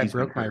 5th grade, I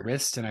broke my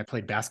wrist and I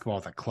played basketball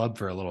with a club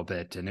for a little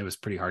bit, and it was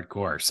pretty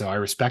hardcore. So I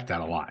respect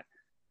that a lot.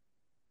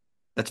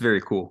 That's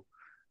very cool.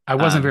 I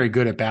wasn't very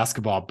good at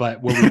basketball,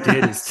 but what we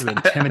did is to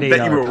intimidate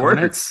our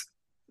opponents.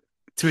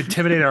 To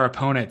intimidate our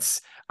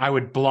opponents, I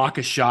would block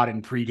a shot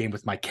in pregame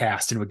with my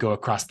cast and would go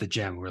across the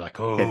gym. We're like,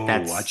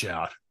 watch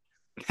out.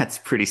 That's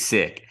pretty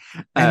sick.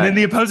 And then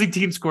the opposing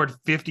team scored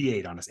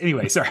 58 on us.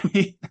 Anyway,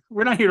 sorry.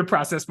 We're not here to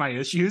process my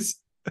issues.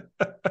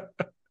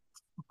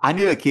 I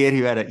knew a kid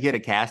who had a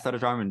cast on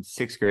his arm in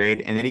 6th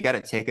grade, and then he got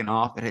it taken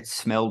off, and it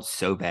smelled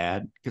so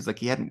bad because like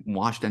he hadn't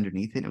washed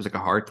underneath it. It was like a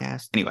hard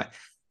cast. Anyway,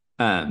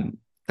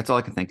 that's all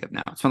I can think of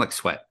now. It smelled like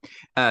sweat.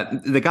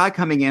 The guy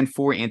coming in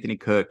for Anthony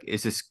Cook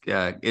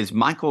is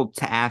Michael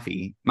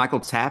Taffy.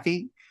 Michael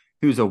Taffy,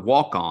 who's a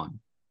walk-on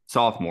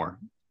sophomore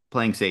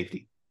playing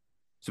safety.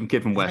 Some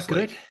kid from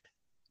Westlake. Good?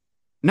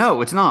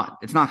 No, it's not.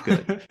 It's not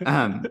good.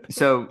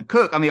 So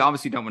Cook, I mean,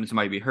 obviously don't want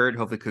somebody to be hurt.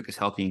 Hopefully Cook is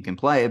healthy and can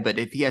play. But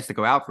if he has to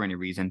go out for any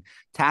reason,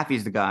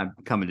 Taffy's the guy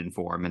coming in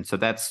for him. And so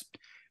that's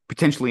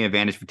potentially an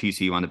advantage for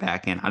TCU on the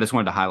back end. I just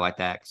wanted to highlight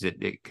that because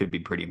it could be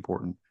pretty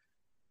important.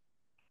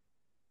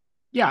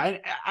 Yeah,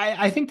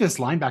 I think this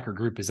linebacker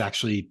group is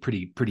actually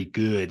pretty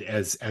good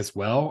as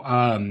well.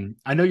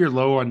 I know you're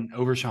low on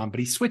Overshawn, but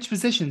he switched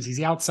positions.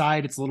 He's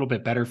outside. It's a little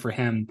bit better for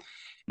him.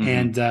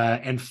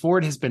 Mm-hmm. And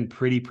Ford has been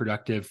pretty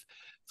productive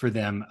for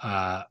them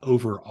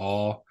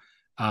overall.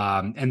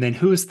 And then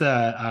who's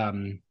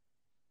the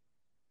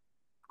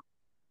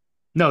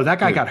no, that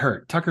guy got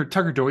hurt.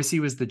 Tucker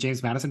Dorsey was the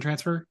James Madison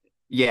transfer.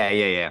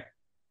 Yeah.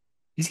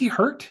 Is he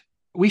hurt?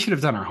 We should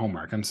have done our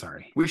homework. I'm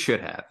sorry. We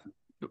should have.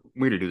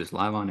 We're to do this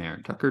live on air.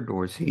 Tucker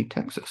Dorsey,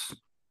 Texas.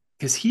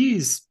 Because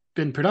he's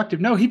been productive.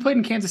 No, he played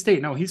in Kansas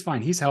State. No, he's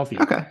fine. He's healthy.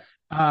 Okay.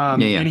 Yeah.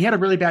 And he had a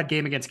really bad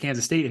game against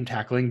Kansas State in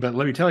tackling, but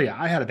let me tell you,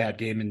 I had a bad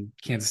game in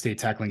Kansas State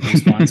tackling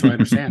respawn, so I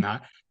understand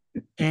that.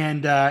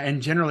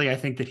 And generally, I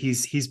think that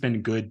he's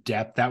been good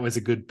depth. That was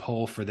a good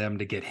pull for them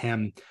to get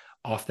him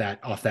off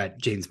that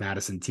James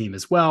Madison team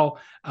as well.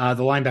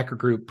 The linebacker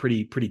group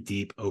pretty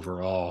deep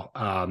overall,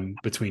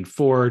 between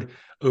Ford,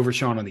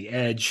 Overshawn on the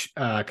edge,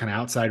 kind of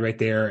outside right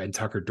there, and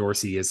Tucker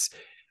Dorsey is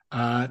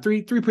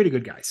three pretty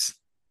good guys.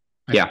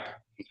 Yeah,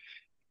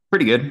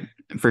 pretty good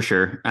for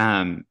sure.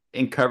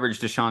 In coverage,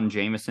 Deshaun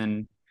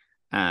Jameson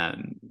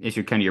is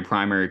your kind of your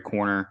primary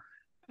corner.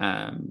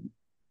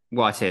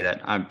 Well, I say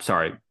that. I'm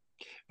sorry.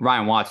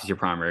 Ryan Watts is your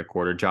primary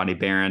quarter. Johnny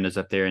Barron is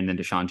up there, and then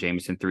Deshaun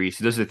Jameson 3.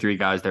 So those are the 3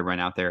 guys that run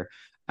out there.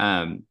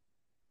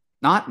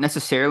 Not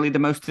necessarily the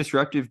most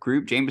disruptive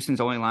group.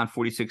 Jameson's only allowed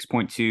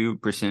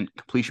 46.2%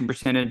 completion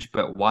percentage,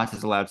 but Watts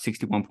has allowed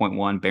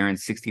 61.1, Barron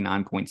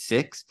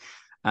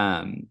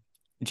 69.6.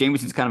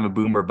 Jameson's kind of a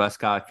boomer bust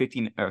guy,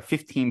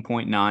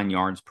 15.9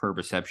 yards per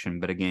reception.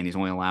 But again, he's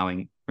only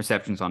allowing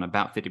receptions on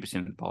about 50%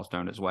 of the balls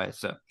thrown his way.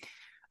 So,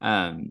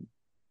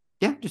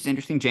 yeah, just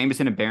interesting.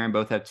 Jameson and Barron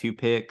both have 2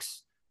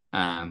 picks.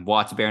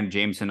 Watts, Barron, and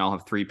Jameson all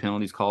have 3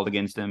 penalties called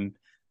against him.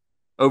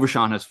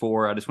 Overshawn has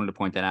 4. I just wanted to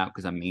point that out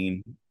because I'm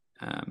mean.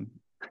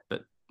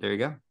 But there you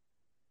go.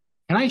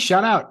 Can I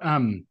shout out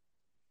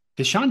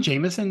Deshaun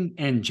Jameson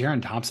and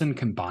Jaron Thompson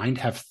combined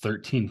have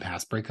 13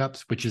 pass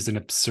breakups, which is an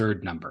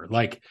absurd number.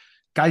 Like,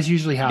 guys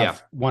usually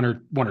have one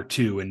or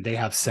 2, and they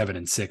have 7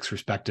 and 6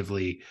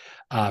 respectively,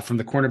 from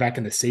the cornerback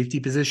and the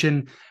safety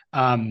position.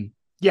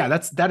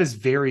 That is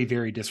very,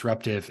 very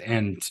disruptive,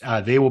 and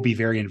they will be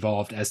very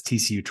involved as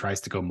TCU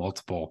tries to go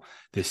multiple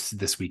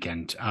this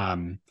weekend.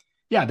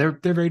 They're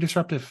very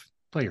disruptive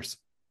players.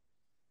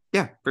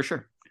 Yeah, for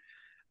sure.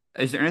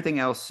 Is there anything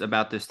else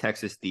about this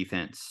Texas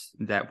defense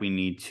that we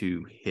need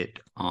to hit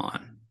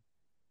on?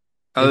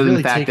 Other than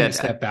the fact that a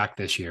step back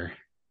this year.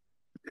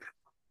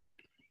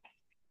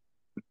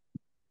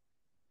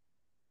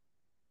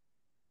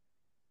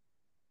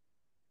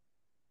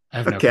 I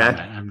have no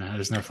comment.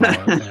 There's no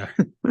follow-up there.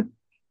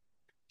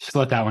 Just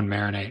let that one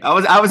marinate.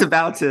 I was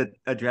about to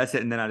address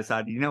it, and then I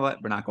decided, you know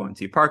what? We're not going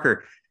to.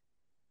 Parker.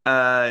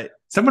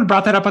 Someone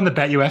brought that up on the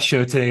BetUS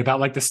show today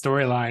about like the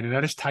storyline, and I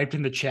just typed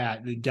in the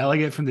chat. The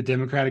delegate from the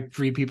Democratic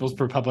Free People's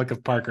Republic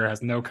of Parker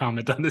has no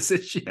comment on this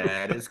issue.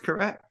 That is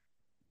correct.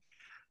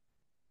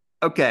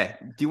 Okay.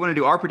 Do you want to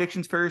do our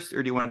predictions first,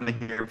 or do you want to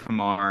hear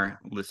from our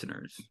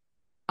listeners?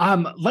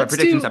 Let's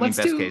do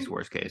best case,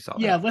 worst case.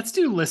 Let's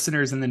do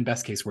listeners and then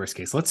best case, worst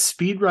case. Let's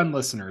speed run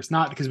listeners,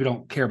 not because we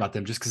don't care about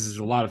them, just because there's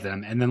a lot of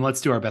them. And then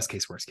let's do our best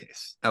case, worst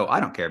case. Oh, I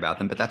don't care about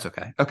them, but that's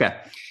okay. Okay.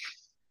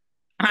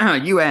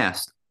 You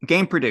asked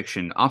game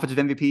prediction, offensive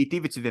MVP,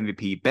 defensive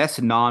MVP, best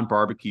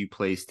non-barbecue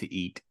place to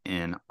eat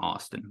in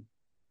Austin.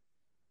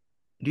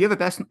 Do you have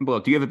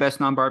a best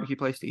non-barbecue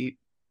place to eat?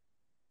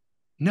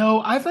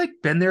 No, I've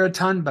been there a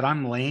ton, but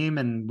I'm lame,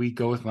 and we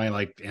go with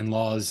my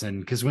in-laws,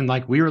 and because when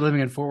we were living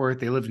in Fort Worth,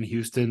 they lived in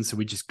Houston, so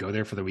we just go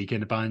there for the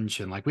weekend a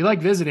bunch, and we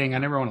like visiting. I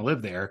never want to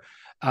live there,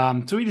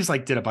 so we just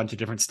did a bunch of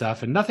different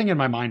stuff, and nothing in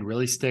my mind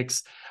really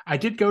sticks. I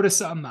did go to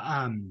some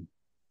I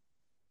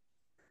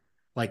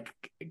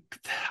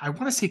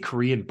want to say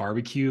Korean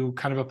barbecue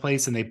kind of a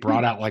place, and they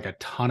brought out a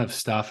ton of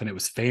stuff, and it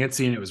was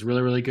fancy and it was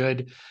really, really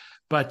good.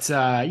 But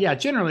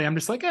generally I'm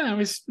just I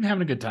was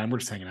having a good time. We're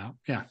just hanging out.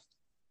 Yeah.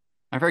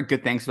 I've heard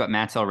good things about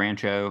Matt's El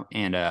Rancho,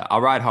 and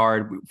I'll Ride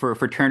Hard for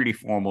fraternity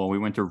formal. We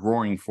went to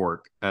Roaring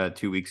Fork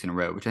 2 weeks in a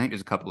row, which I think there's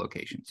a couple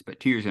locations,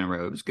 but 2 years in a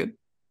row, it was good.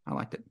 I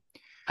liked it.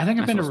 I think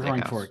I've been to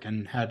Roaring Fork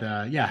and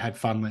had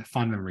fond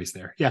memories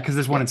there. Yeah, because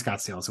there's one in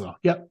Scottsdale as well.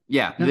 Yep.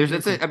 Yeah,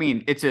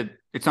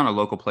 it's not a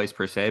local place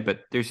per se,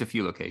 but there's a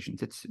few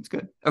locations. It's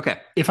good. Okay.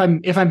 If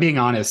I'm being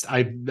honest,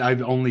 I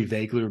only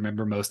vaguely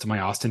remember most of my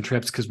Austin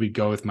trips because we'd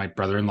go with my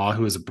brother-in-law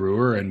who was a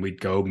brewer, and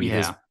we'd go meet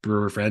his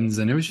brewer friends,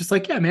 and it was just I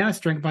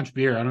just drank a bunch of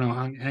beer. I don't know,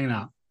 hanging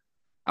out.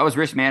 I was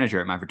risk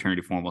manager at my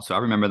fraternity formal, so I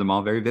remember them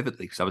all very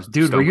vividly because I was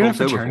were you in a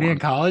fraternity in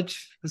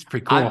college? That's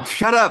pretty cool.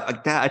 Shut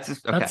up.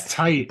 That's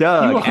tight.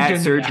 Doug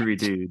at Surgery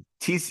Dude.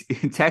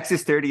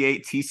 Texas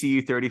 38,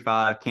 TCU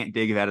 35. Can't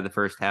dig it out of the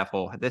first half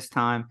hole. This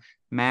time,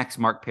 Max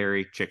Mark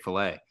Perry,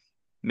 Chick-fil-A.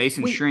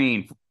 Mason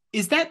Shreen.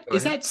 Is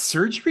that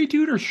Surgery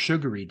Dude or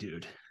Sugary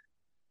Dude?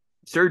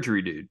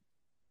 Surgery Dude.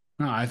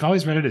 No, I've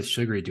always read it as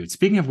Sugary Dude.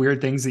 Speaking of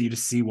weird things that you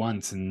just see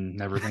once and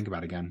never think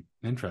about again.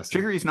 Interesting.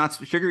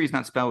 Sugary is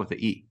not spelled with the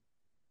E.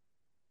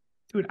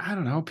 Dude, I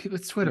don't know. People,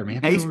 it's Twitter,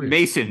 man.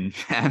 Mason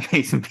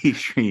P.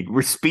 Street.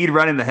 We're speed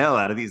running the hell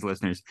out of these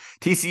listeners.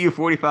 TCU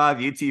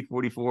 45, UT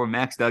 44,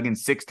 Max Duggan,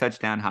 6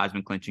 touchdown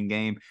Heisman clinching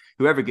game.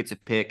 Whoever gets a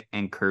pick,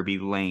 and Kirby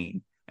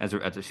Lane, as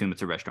assume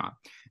it's a restaurant.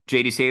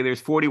 JD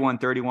Sailors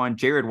 41-31,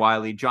 Jared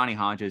Wiley, Johnny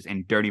Hodges,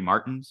 and Dirty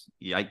Martins.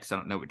 Yikes, I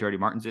don't know what Dirty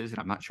Martins is, and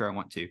I'm not sure I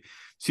want to.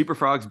 Super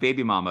Frogs,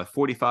 Baby Mama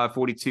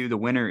 45-42. The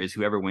winner is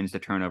whoever wins the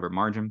turnover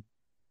margin.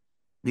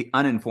 The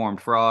Uninformed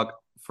Frog.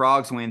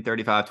 Frogs win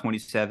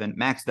 35-27.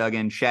 Max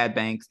Duggan, Shad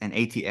Banks, and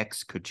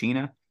ATX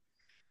Cochina.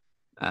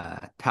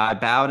 Ty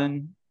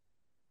Bowden,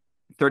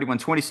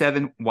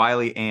 31-27,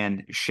 Wiley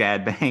and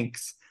Shad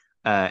Banks.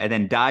 And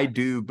then Die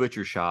Do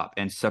Butcher Shop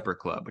and Supper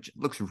Club, which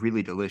looks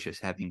really delicious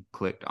having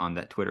clicked on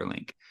that Twitter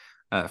link.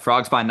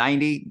 Frogs by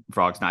 90,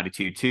 Frogs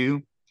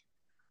 92-2.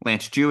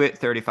 Lance Jewett,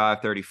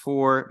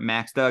 35-34.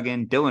 Max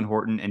Duggan, Dylan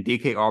Horton, and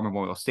DKR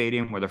Memorial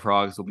Stadium, where the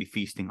Frogs will be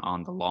feasting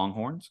on the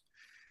Longhorns.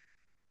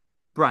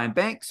 Brian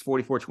Banks,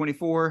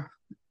 44-24.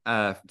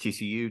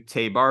 TCU.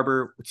 Tay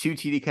Barber, 2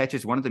 TD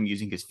catches, one of them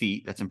using his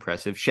feet. That's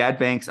impressive. Shad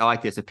Banks, I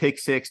like this. A pick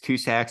 6, 2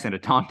 sacks, and a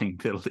taunting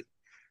penalty.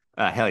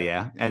 Hell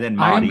yeah. And then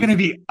I'm going to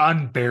be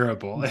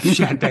unbearable if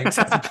Shad Banks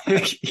has a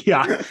pick.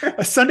 Yeah.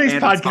 A Sunday's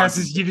podcast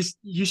is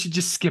you should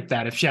just skip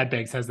that if Shad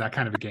Banks has that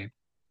kind of a game.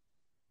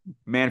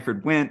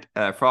 Manfred Went,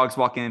 Frogs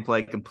walk in and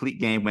play complete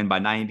game, win by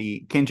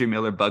 90. Kendra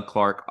Miller, Bud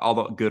Clark, all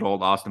the good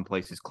old Austin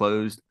places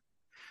closed.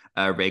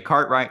 Ray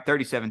Cartwright,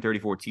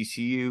 37-34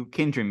 TCU.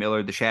 Kendra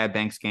Miller, the Shad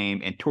Banks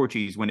game, and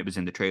Torchies when it was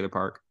in the trailer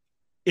park.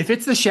 If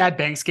it's the Shad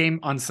Banks game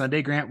on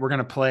Sunday, Grant, we're going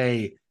to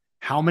play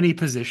how many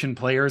position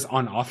players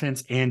on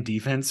offense and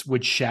defense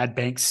would Shad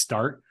Banks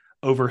start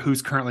over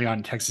who's currently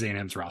on Texas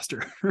A&M's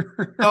roster?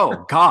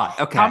 Oh, God.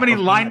 Okay. How many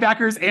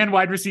linebackers and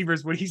wide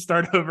receivers would he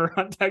start over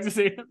on Texas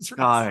A&M's roster?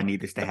 God, I need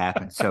this to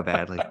happen so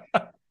badly.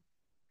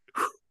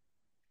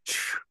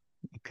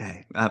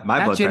 Okay.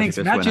 Matt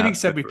Jennings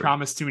said we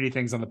promised too many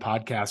things on the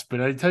podcast,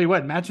 but I tell you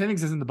what, Matt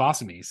Jennings isn't the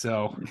boss of me,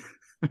 so...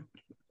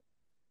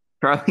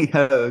 Charlie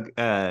Hogue,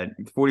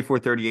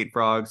 44-38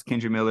 Frogs.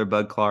 Kendra Miller,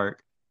 Bud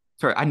Clark.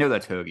 Sorry, I know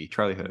that's Hoagie,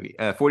 Charlie Hoagie.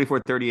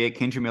 44-38,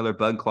 Kendra Miller,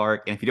 Bud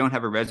Clark. And if you don't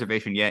have a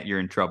reservation yet, you're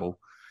in trouble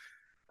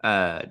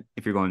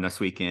if you're going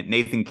this weekend.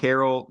 Nathan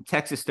Carroll,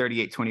 Texas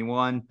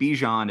 38-21.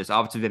 Bijan is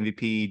offensive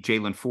MVP.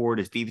 Jalen Ford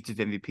is defensive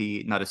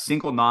MVP. Not a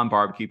single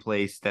non-barbecue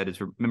place that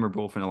is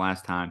memorable from the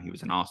last time he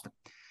was in Austin.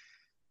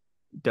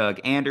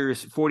 Doug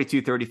Anders,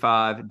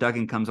 42-35.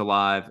 Duggan comes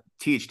alive.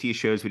 THT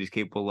shows what he's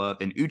capable of.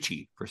 And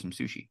Uchi for some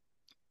sushi.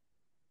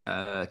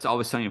 It's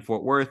Always Sunny in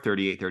Fort Worth,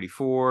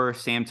 38-34.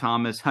 Sam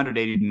Thomas,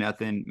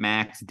 180-0.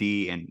 Max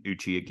D and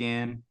Uchi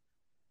again.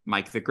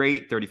 Mike the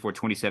Great,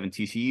 34-27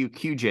 TCU.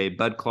 QJ,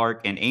 Bud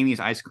Clark, and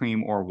Amy's Ice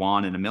Cream or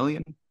Juan in a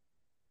Million. A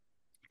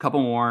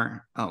couple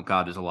more. Oh,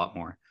 God, there's a lot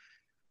more.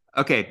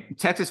 Okay,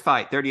 Texas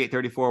Fight,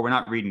 38-34. We're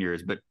not reading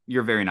yours, but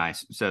you're very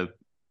nice. So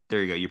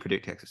there you go. You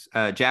predict Texas.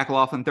 Jack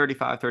Laughlin,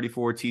 35-34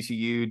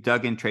 TCU.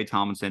 Duggan, Trey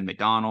Tomlinson,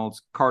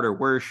 McDonald's. Carter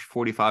Wersch,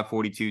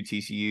 45-42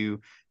 TCU.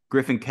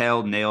 Griffin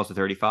Kell nails a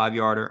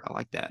 35-yarder. I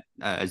like that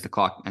as the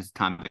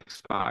time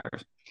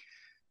expires.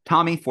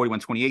 Tommy,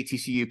 41-28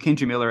 TCU.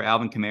 Kendra Miller,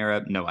 Alvin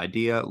Kamara, no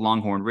idea.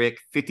 Longhorn Rick,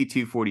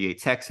 52-48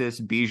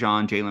 Texas.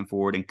 Bijan, Jalen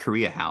Ford, and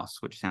Korea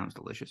House, which sounds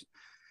delicious.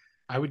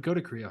 I would go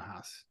to Korea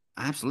House.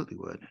 I absolutely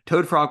would.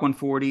 Toad Frog,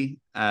 140,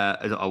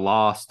 a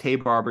loss. Tay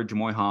Barber,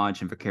 Jamoy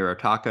Hodge, and Vaquero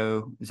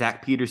Taco.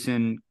 Zach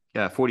Peterson,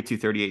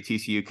 42-38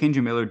 TCU.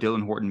 Kendra Miller,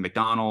 Dylan Horton,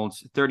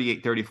 McDonald's.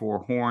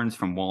 38-34 Horns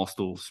from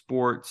Wallstool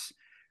Sports.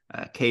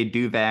 Cade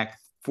Duvac,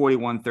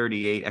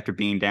 41-38 after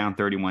being down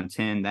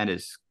 31-10. That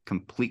is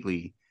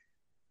completely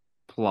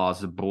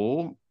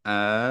plausible.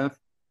 We'll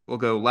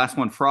go last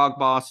one, Frog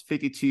Boss,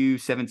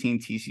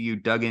 52-17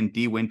 TCU. Duggan,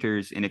 D.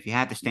 Winters, and if you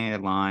have to stand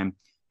in line,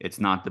 it's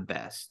not the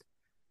best.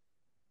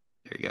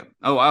 There you go.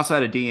 Oh, I also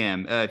had a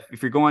DM.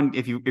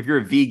 If you're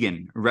a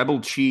vegan,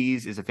 Rebel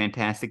Cheese is a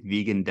fantastic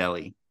vegan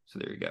deli. So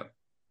there you go.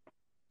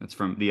 That's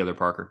from the other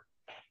Parker.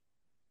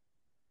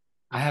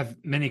 I have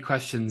many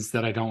questions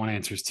that I don't want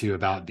answers to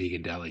about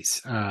vegan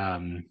delis.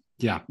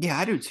 Yeah,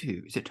 I do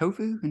too. Is it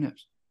tofu? Who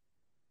knows?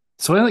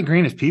 Soylent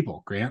Green is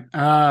people, Grant.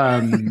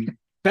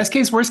 Best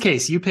case, worst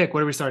case. You pick.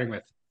 What are we starting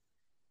with?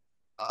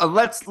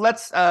 Let's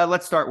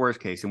start worst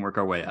case and work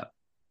our way up.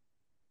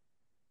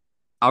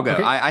 I'll go.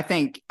 Okay. I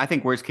think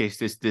worst case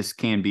this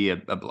can be a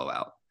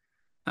blowout.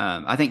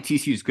 I think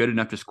TCU is good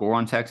enough to score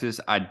on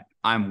Texas.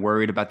 I'm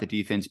worried about the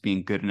defense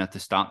being good enough to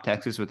stop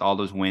Texas with all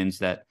those wins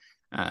that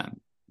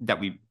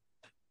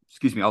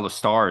all the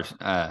stars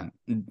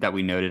that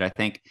we noted. I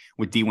think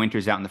with D.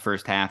 Winters out in the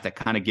first half, that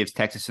kind of gives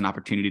Texas an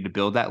opportunity to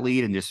build that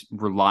lead and just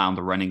rely on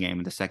the running game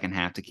in the second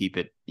half to keep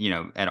it,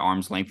 at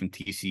arm's length from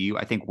TCU.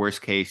 I think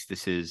worst case,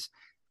 this is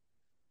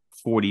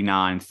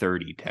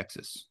 49-30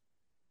 Texas.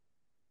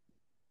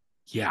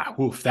 Yeah,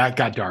 oof, that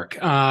got dark.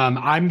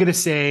 I'm going to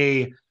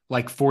say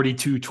like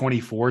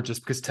 42-24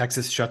 just because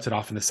Texas shuts it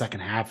off in the second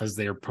half as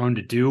they are prone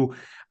to do.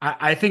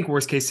 I think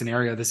worst case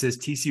scenario, this is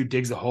TCU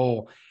digs a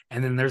hole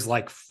and then there's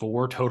like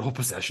 4 total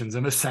possessions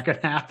in the second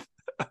half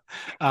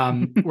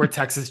where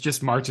Texas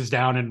just marches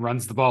down and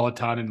runs the ball a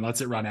ton and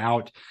lets it run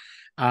out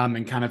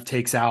and kind of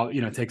takes off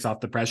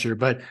the pressure.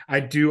 But I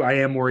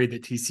am worried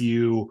that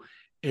TCU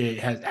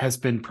has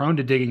been prone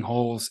to digging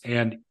holes.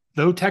 And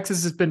though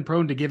Texas has been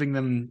prone to giving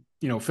them,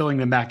 filling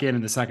them back in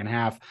the second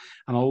half,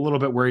 I'm a little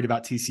bit worried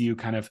about TCU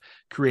kind of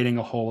creating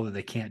a hole that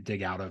they can't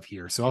dig out of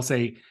here. So I'll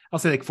say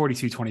like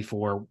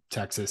 42-24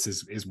 Texas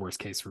is worst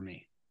case for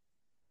me.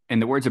 In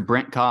the words of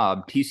Brent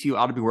Cobb, TCU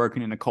ought to be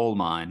working in a coal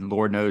mine.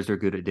 Lord knows they're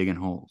good at digging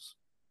holes.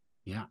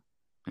 Yeah.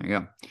 There you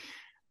go.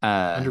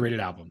 Underrated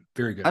album.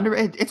 Very good.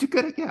 It's a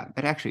good, yeah,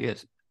 it actually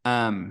is.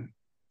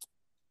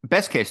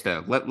 Best case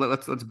though,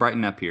 let's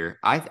brighten up here.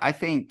 I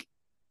think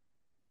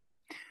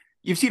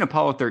you've seen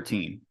Apollo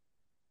 13.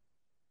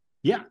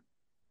 Yeah.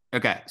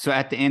 Okay, so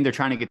at the end, they're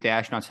trying to get the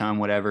astronauts home,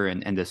 whatever,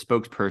 and the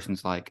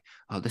spokesperson's like,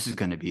 "Oh, this is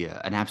going to be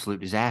an absolute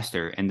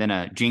disaster." And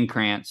then Gene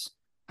Kranz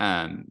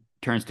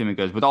turns to him and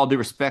goes, "With all due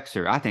respect,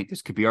 sir, I think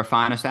this could be our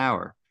finest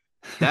hour."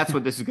 That's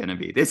what this is going to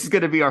be. This is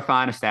going to be our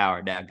finest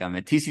hour,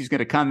 dadgummit. TCU's going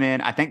to come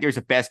in. I think there's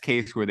a best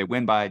case where they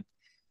win by.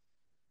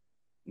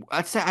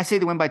 I say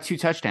they win by 2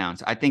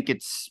 touchdowns. I think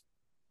it's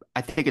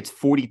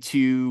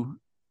 42.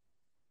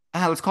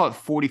 Let's call it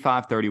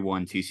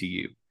 45-31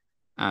 TCU.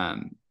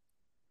 Um,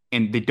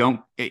 and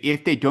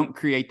if they don't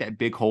create that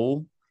big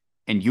hole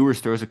and Ewers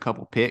throws a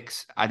couple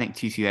picks, I think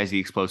TCU has the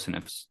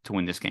explosiveness to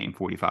win this game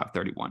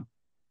 45-31.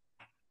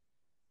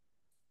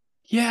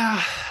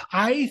 Yeah,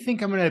 I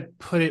think I'm going to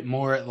put it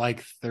more at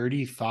like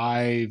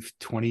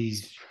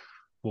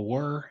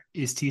 35-24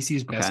 is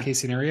TCU's best case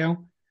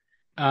scenario.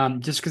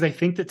 Just because I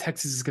think that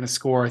Texas is going to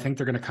score. I think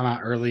they're going to come out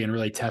early and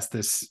really test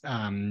this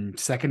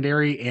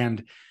secondary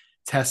and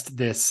test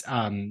this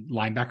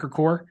linebacker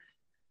core.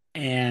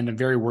 And I'm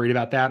very worried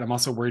about that. I'm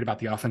also worried about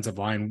the offensive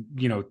line.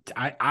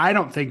 I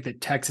don't think that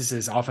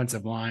Texas's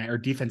offensive line or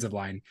defensive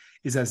line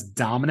is as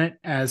dominant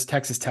as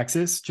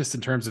Texas, just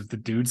in terms of the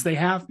dudes they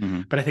have.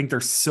 Mm-hmm. But I think they're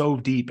so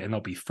deep and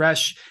they'll be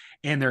fresh,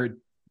 and their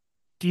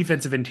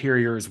defensive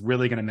interior is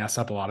really going to mess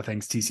up a lot of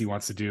things TC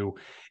wants to do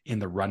in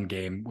the run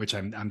game, which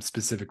I'm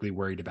specifically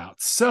worried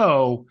about.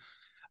 So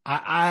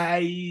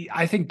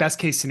I think best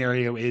case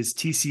scenario is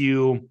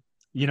TCU,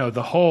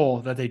 the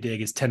hole that they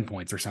dig is 10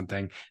 points or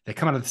something. They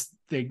come out of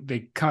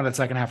they come out of the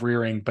second half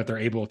rearing, but they're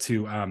able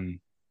to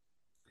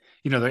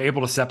they're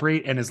able to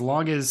separate. And as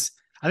long as,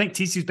 I think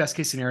TCU's best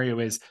case scenario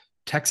is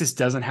Texas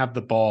doesn't have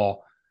the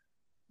ball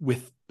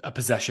with a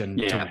possession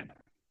to win.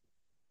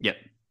 Yep.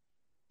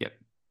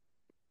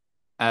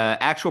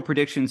 Actual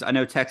predictions. I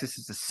know Texas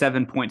is a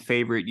 7-point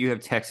favorite. You have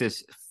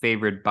Texas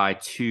favored by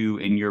 2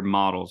 in your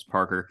models,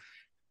 Parker.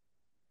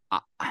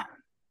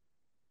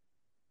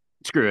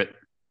 Screw it.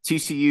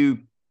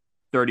 TCU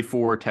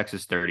 34,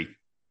 Texas 30.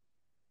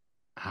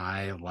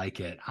 I like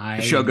it.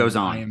 The show goes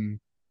on.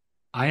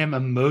 I am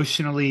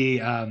emotionally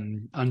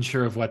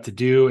unsure of what to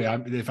do.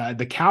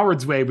 The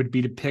coward's way would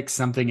be to pick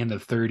something in the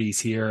 30s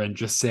here and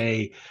just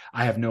say,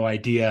 I have no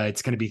idea.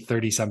 It's going to be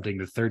 30 something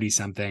to 30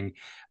 something.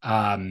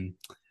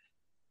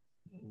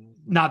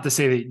 Not to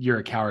say that you're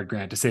a coward,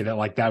 Grant, to say that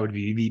like that would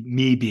be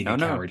me being a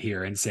coward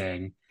here and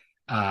saying,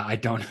 I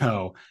don't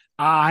know.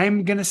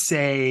 I'm going to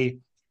say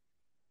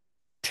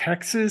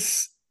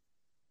Texas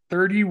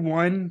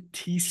 31,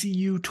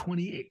 TCU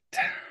 28.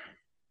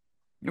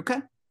 Okay.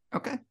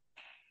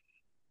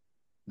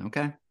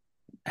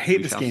 I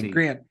hate this game,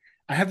 Grant.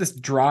 I have this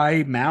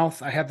dry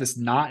mouth. I have this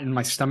knot in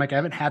my stomach. I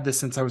haven't had this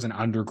since I was an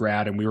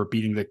undergrad and we were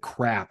beating the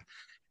crap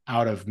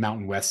out of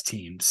Mountain West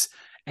teams.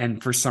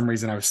 And for some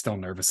reason, I was still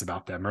nervous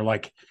about them. Or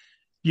like,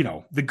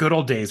 the good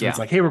old days when it's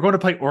like, hey, we're going to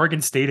play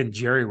Oregon State in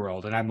Jerry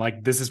World. And I'm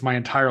like, this is my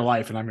entire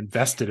life. And I'm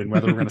invested in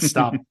whether we're going to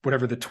stop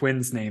whatever the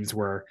twins' names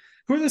were.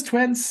 Who are those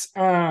twins?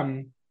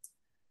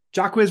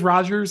 Jacquizz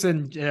Rogers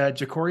and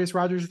Jacorius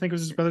Rogers, I think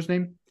was his brother's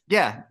name.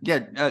 Yeah.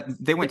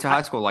 They went to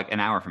high school like an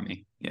hour from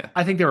me. Yeah.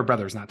 I think they were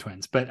brothers, not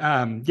twins. But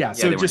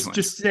so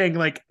just saying,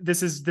 like,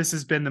 this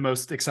has been the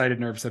most excited,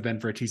 nervous I've been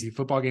for a TCU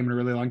football game in a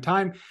really long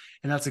time.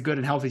 And that's a good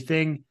and healthy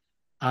thing.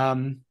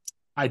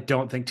 I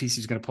don't think TCU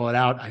is going to pull it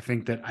out. I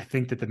think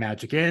that the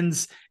magic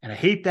ends, and I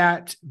hate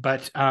that,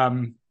 but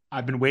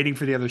I've been waiting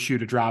for the other shoe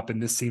to drop,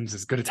 and this seems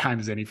as good a time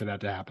as any for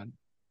that to happen.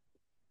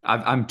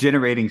 I'm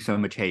generating so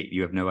much hate.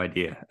 You have no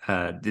idea.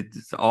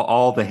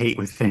 All the hate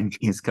within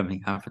me is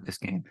coming out for this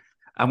game.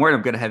 I'm worried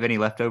I'm going to have any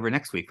left over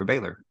next week for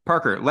Baylor.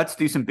 Parker, let's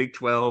do some Big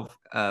 12.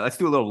 Let's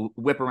do a little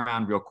whip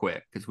around real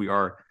quick because we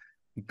are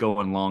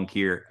going long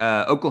here.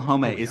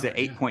 Oklahoma is an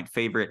 8-point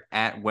favorite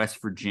at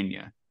West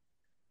Virginia.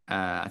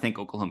 I think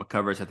Oklahoma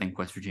covers. I think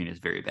West Virginia is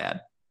very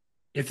bad.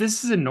 If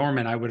this is in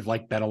Norman, I would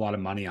have bet a lot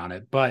of money on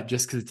it, but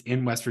just because it's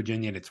in West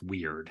Virginia and it's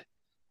weird.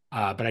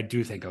 But I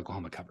do think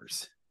Oklahoma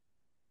covers.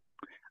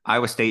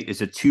 Iowa State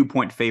is a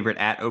 2-point favorite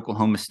at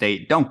Oklahoma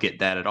State. Don't get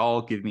that at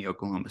all. Give me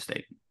Oklahoma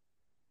State.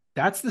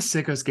 That's the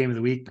sickos game of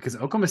the week because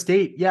Oklahoma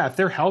State, if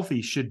they're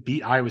healthy, should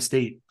beat Iowa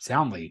State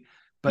soundly.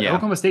 But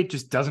Oklahoma State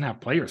just doesn't have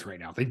players right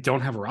now. They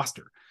don't have a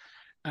roster.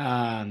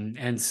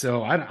 And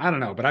so I don't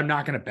know, but I'm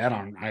not going to bet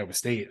on Iowa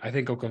State. I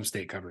think Oklahoma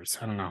State covers.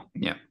 I don't know.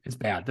 Yeah. It's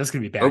bad. That's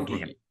going to be a bad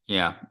game.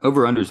 Yeah.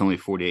 Over under is only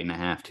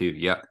 48.5 too.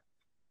 Yep.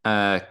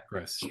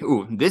 Gross.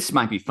 Ooh, this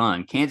might be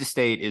fun. Kansas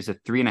State is a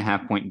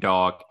 3.5-point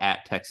dog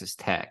at Texas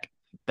Tech.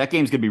 That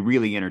game's going to be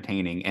really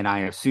entertaining and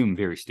I assume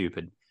very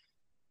stupid.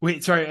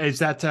 Wait, sorry. Is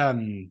that,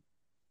 I'm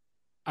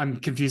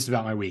confused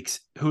about my weeks.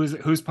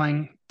 Who's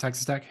playing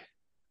Texas Tech?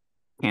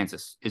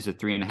 Kansas is a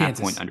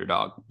 3.5-point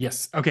underdog.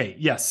 Yes. Okay.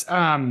 Yes.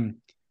 I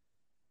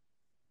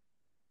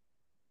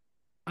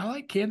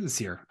like Kansas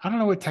here. I don't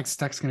know what Texas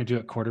Tech's going to do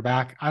at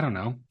quarterback. I don't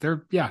know.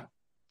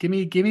 Give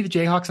me the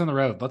Jayhawks on the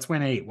road. Let's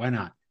win 8. Why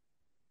not?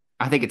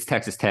 I think it's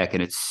Texas Tech,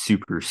 and it's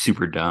super,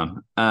 super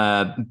dumb.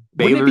 Wouldn't it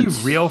be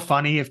Baylor's real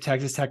funny if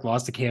Texas Tech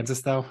lost to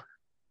Kansas, though?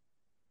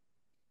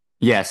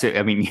 Yes,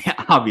 I mean,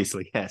 yeah,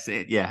 obviously, yes,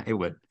 it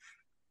would,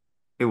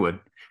 it would.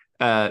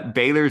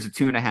 Baylor's a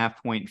 2.5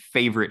 point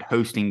favorite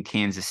hosting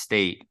Kansas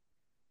State.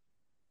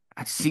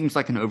 It seems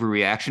like an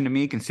overreaction to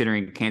me,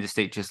 considering Kansas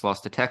State just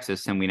lost to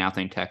Texas, and we now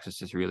think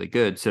Texas is really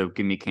good. So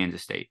give me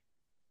Kansas State.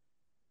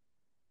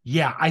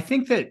 Yeah, I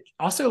think that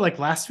also like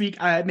last week,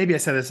 maybe I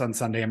said this on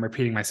Sunday. I'm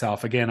repeating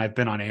myself again. I've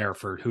been on air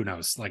for who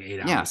knows, like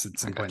 8 hours at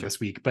some point this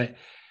week. But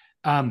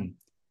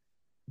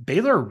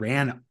Baylor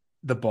ran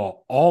the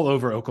ball all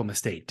over Oklahoma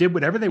State, did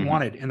whatever they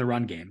wanted in the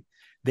run game.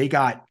 They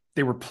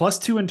were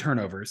 +2 in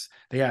turnovers.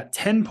 They got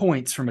 10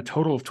 points from a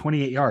total of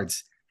 28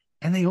 yards,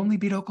 and they only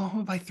beat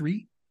Oklahoma by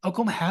 3.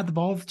 Oklahoma had the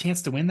ball with a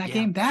chance to win that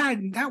game.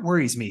 That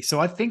worries me.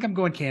 So I think I'm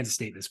going Kansas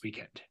State this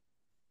weekend.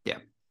 Yeah,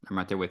 I'm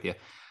right there with you.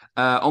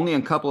 Only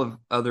a couple of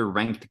other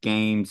ranked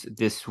games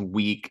this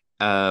week.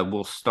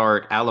 We'll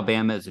start.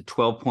 Alabama is a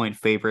 12-point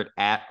favorite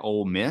at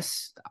Ole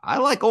Miss. I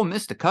like Ole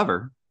Miss to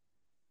cover.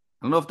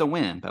 I don't know if they'll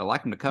win, but I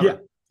like them to cover. Yeah,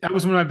 that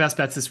was one of my best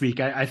bets this week.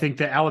 I think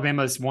that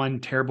Alabama is, one,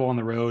 terrible on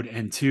the road,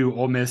 and two,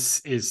 Ole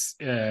Miss is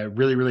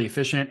really, really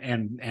efficient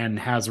and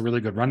has a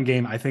really good run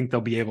game. I think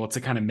they'll be able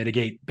to kind of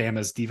mitigate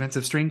Bama's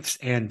defensive strengths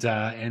and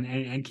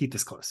keep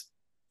this close.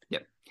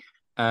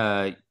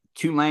 Yep.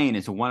 Tulane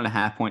is a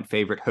 1.5-point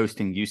favorite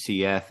hosting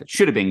UCF. It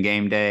should have been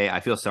game day. I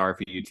feel sorry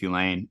for you,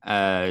 Tulane.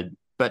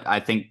 But I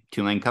think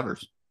Tulane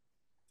covers.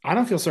 I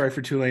don't feel sorry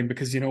for Tulane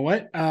because you know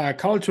what?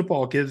 College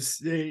football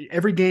gives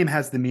every game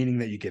has the meaning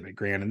that you give it,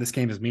 Grant, and this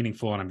game is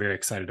meaningful, and I'm very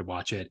excited to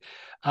watch it.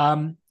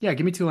 Yeah,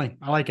 give me Tulane.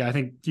 I like it. I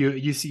think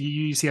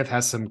UCF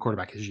has some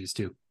quarterback issues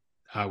too.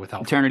 With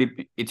help.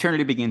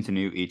 Eternity begins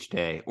anew each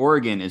day.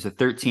 Oregon is a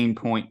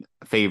 13-point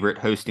favorite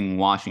hosting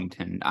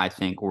Washington. I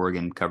think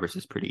Oregon covers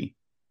this pretty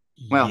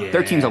well. Yeah.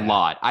 13's a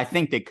lot. I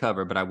think they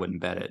cover, but I wouldn't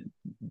bet it.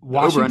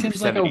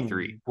 Washington's like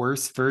a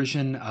worse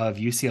version of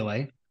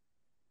UCLA,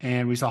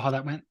 and we saw how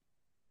that went.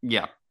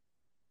 Yeah.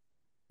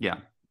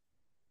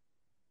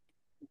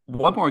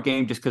 One more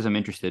game just because I'm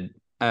interested.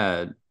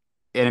 And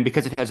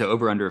because it has an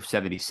over-under of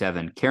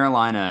 77.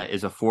 Carolina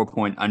is a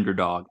 4-point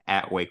underdog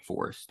at Wake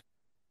Forest.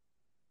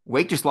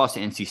 Wake just lost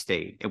to NC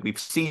State, and we've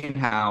seen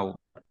how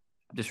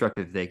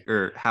disruptive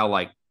how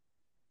like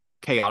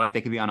chaotic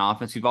they can be on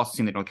offense. We've also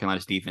seen that North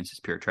Carolina's defense is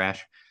pure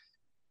trash.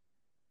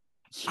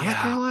 Yeah,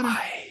 Carolina.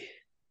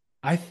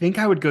 I think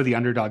I would go the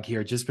underdog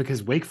here just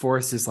because Wake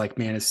Forest is like,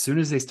 man, as soon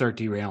as they start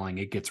derailing,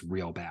 it gets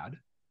real bad.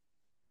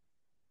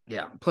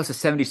 Yeah. Plus a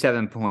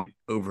 77-point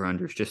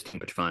over-under is just too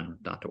much fun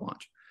not to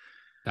watch.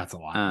 That's a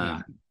lot.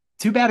 Yeah.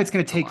 Too bad it's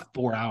going to take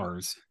 4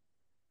 hours.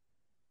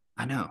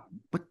 I know.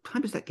 What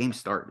time does that game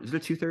start? Is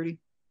it 2:30?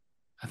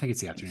 I think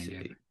it's the afternoon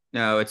game.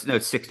 No, it's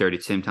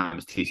 6:30, same time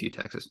as TCU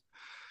Texas.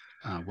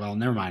 Well,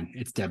 never mind.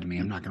 It's dead to me.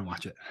 I'm not going to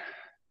watch it.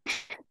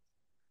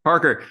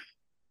 Parker,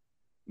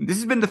 this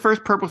has been the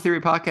first Purple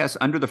Theory podcast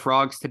under the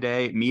Frogs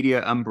Today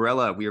media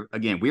umbrella. We are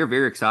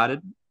very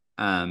excited.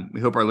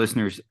 We hope our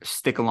listeners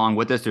stick along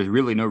with us. There's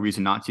really no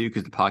reason not to,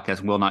 because the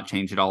podcast will not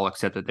change at all,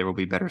 except that there will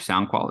be better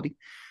sound quality.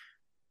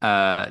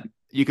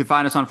 You can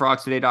find us on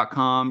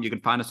frogstoday.com. You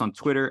can find us on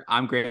Twitter.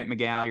 I'm Grant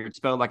McGowan. It's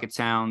spelled like it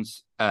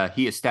sounds.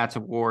 He is Stats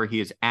of War. He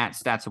is at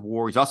Stats of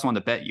War. He's also on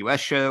the Bet US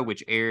show,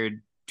 which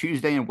aired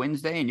Tuesday and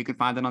Wednesday, and you can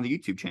find that on the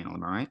YouTube channel.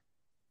 Am I right?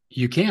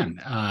 You can.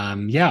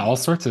 Yeah, all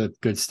sorts of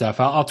good stuff.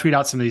 I'll tweet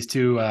out some of these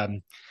too.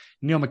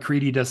 Neil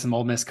McCready does some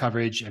Ole Miss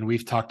coverage, and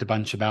we've talked a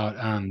bunch about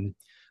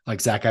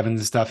like Zach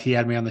Evans and stuff. He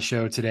had me on the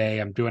show today.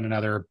 I'm doing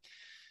another.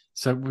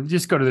 So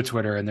just go to the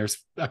Twitter, and there's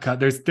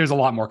a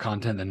lot more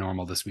content than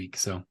normal this week.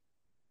 So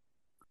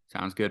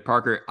sounds good,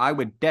 Parker. I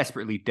would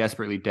desperately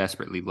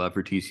love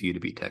for TCU to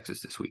beat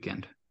Texas this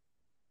weekend.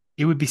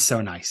 It would be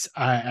so nice.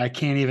 I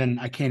can't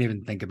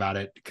even think about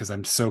it because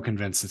I'm so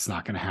convinced it's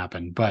not going to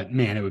happen. But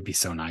man, it would be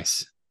so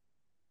nice.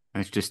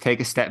 Let's just take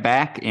a step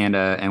back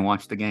and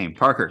watch the game.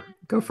 Parker,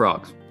 go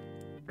Frogs.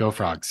 Go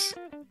Frogs.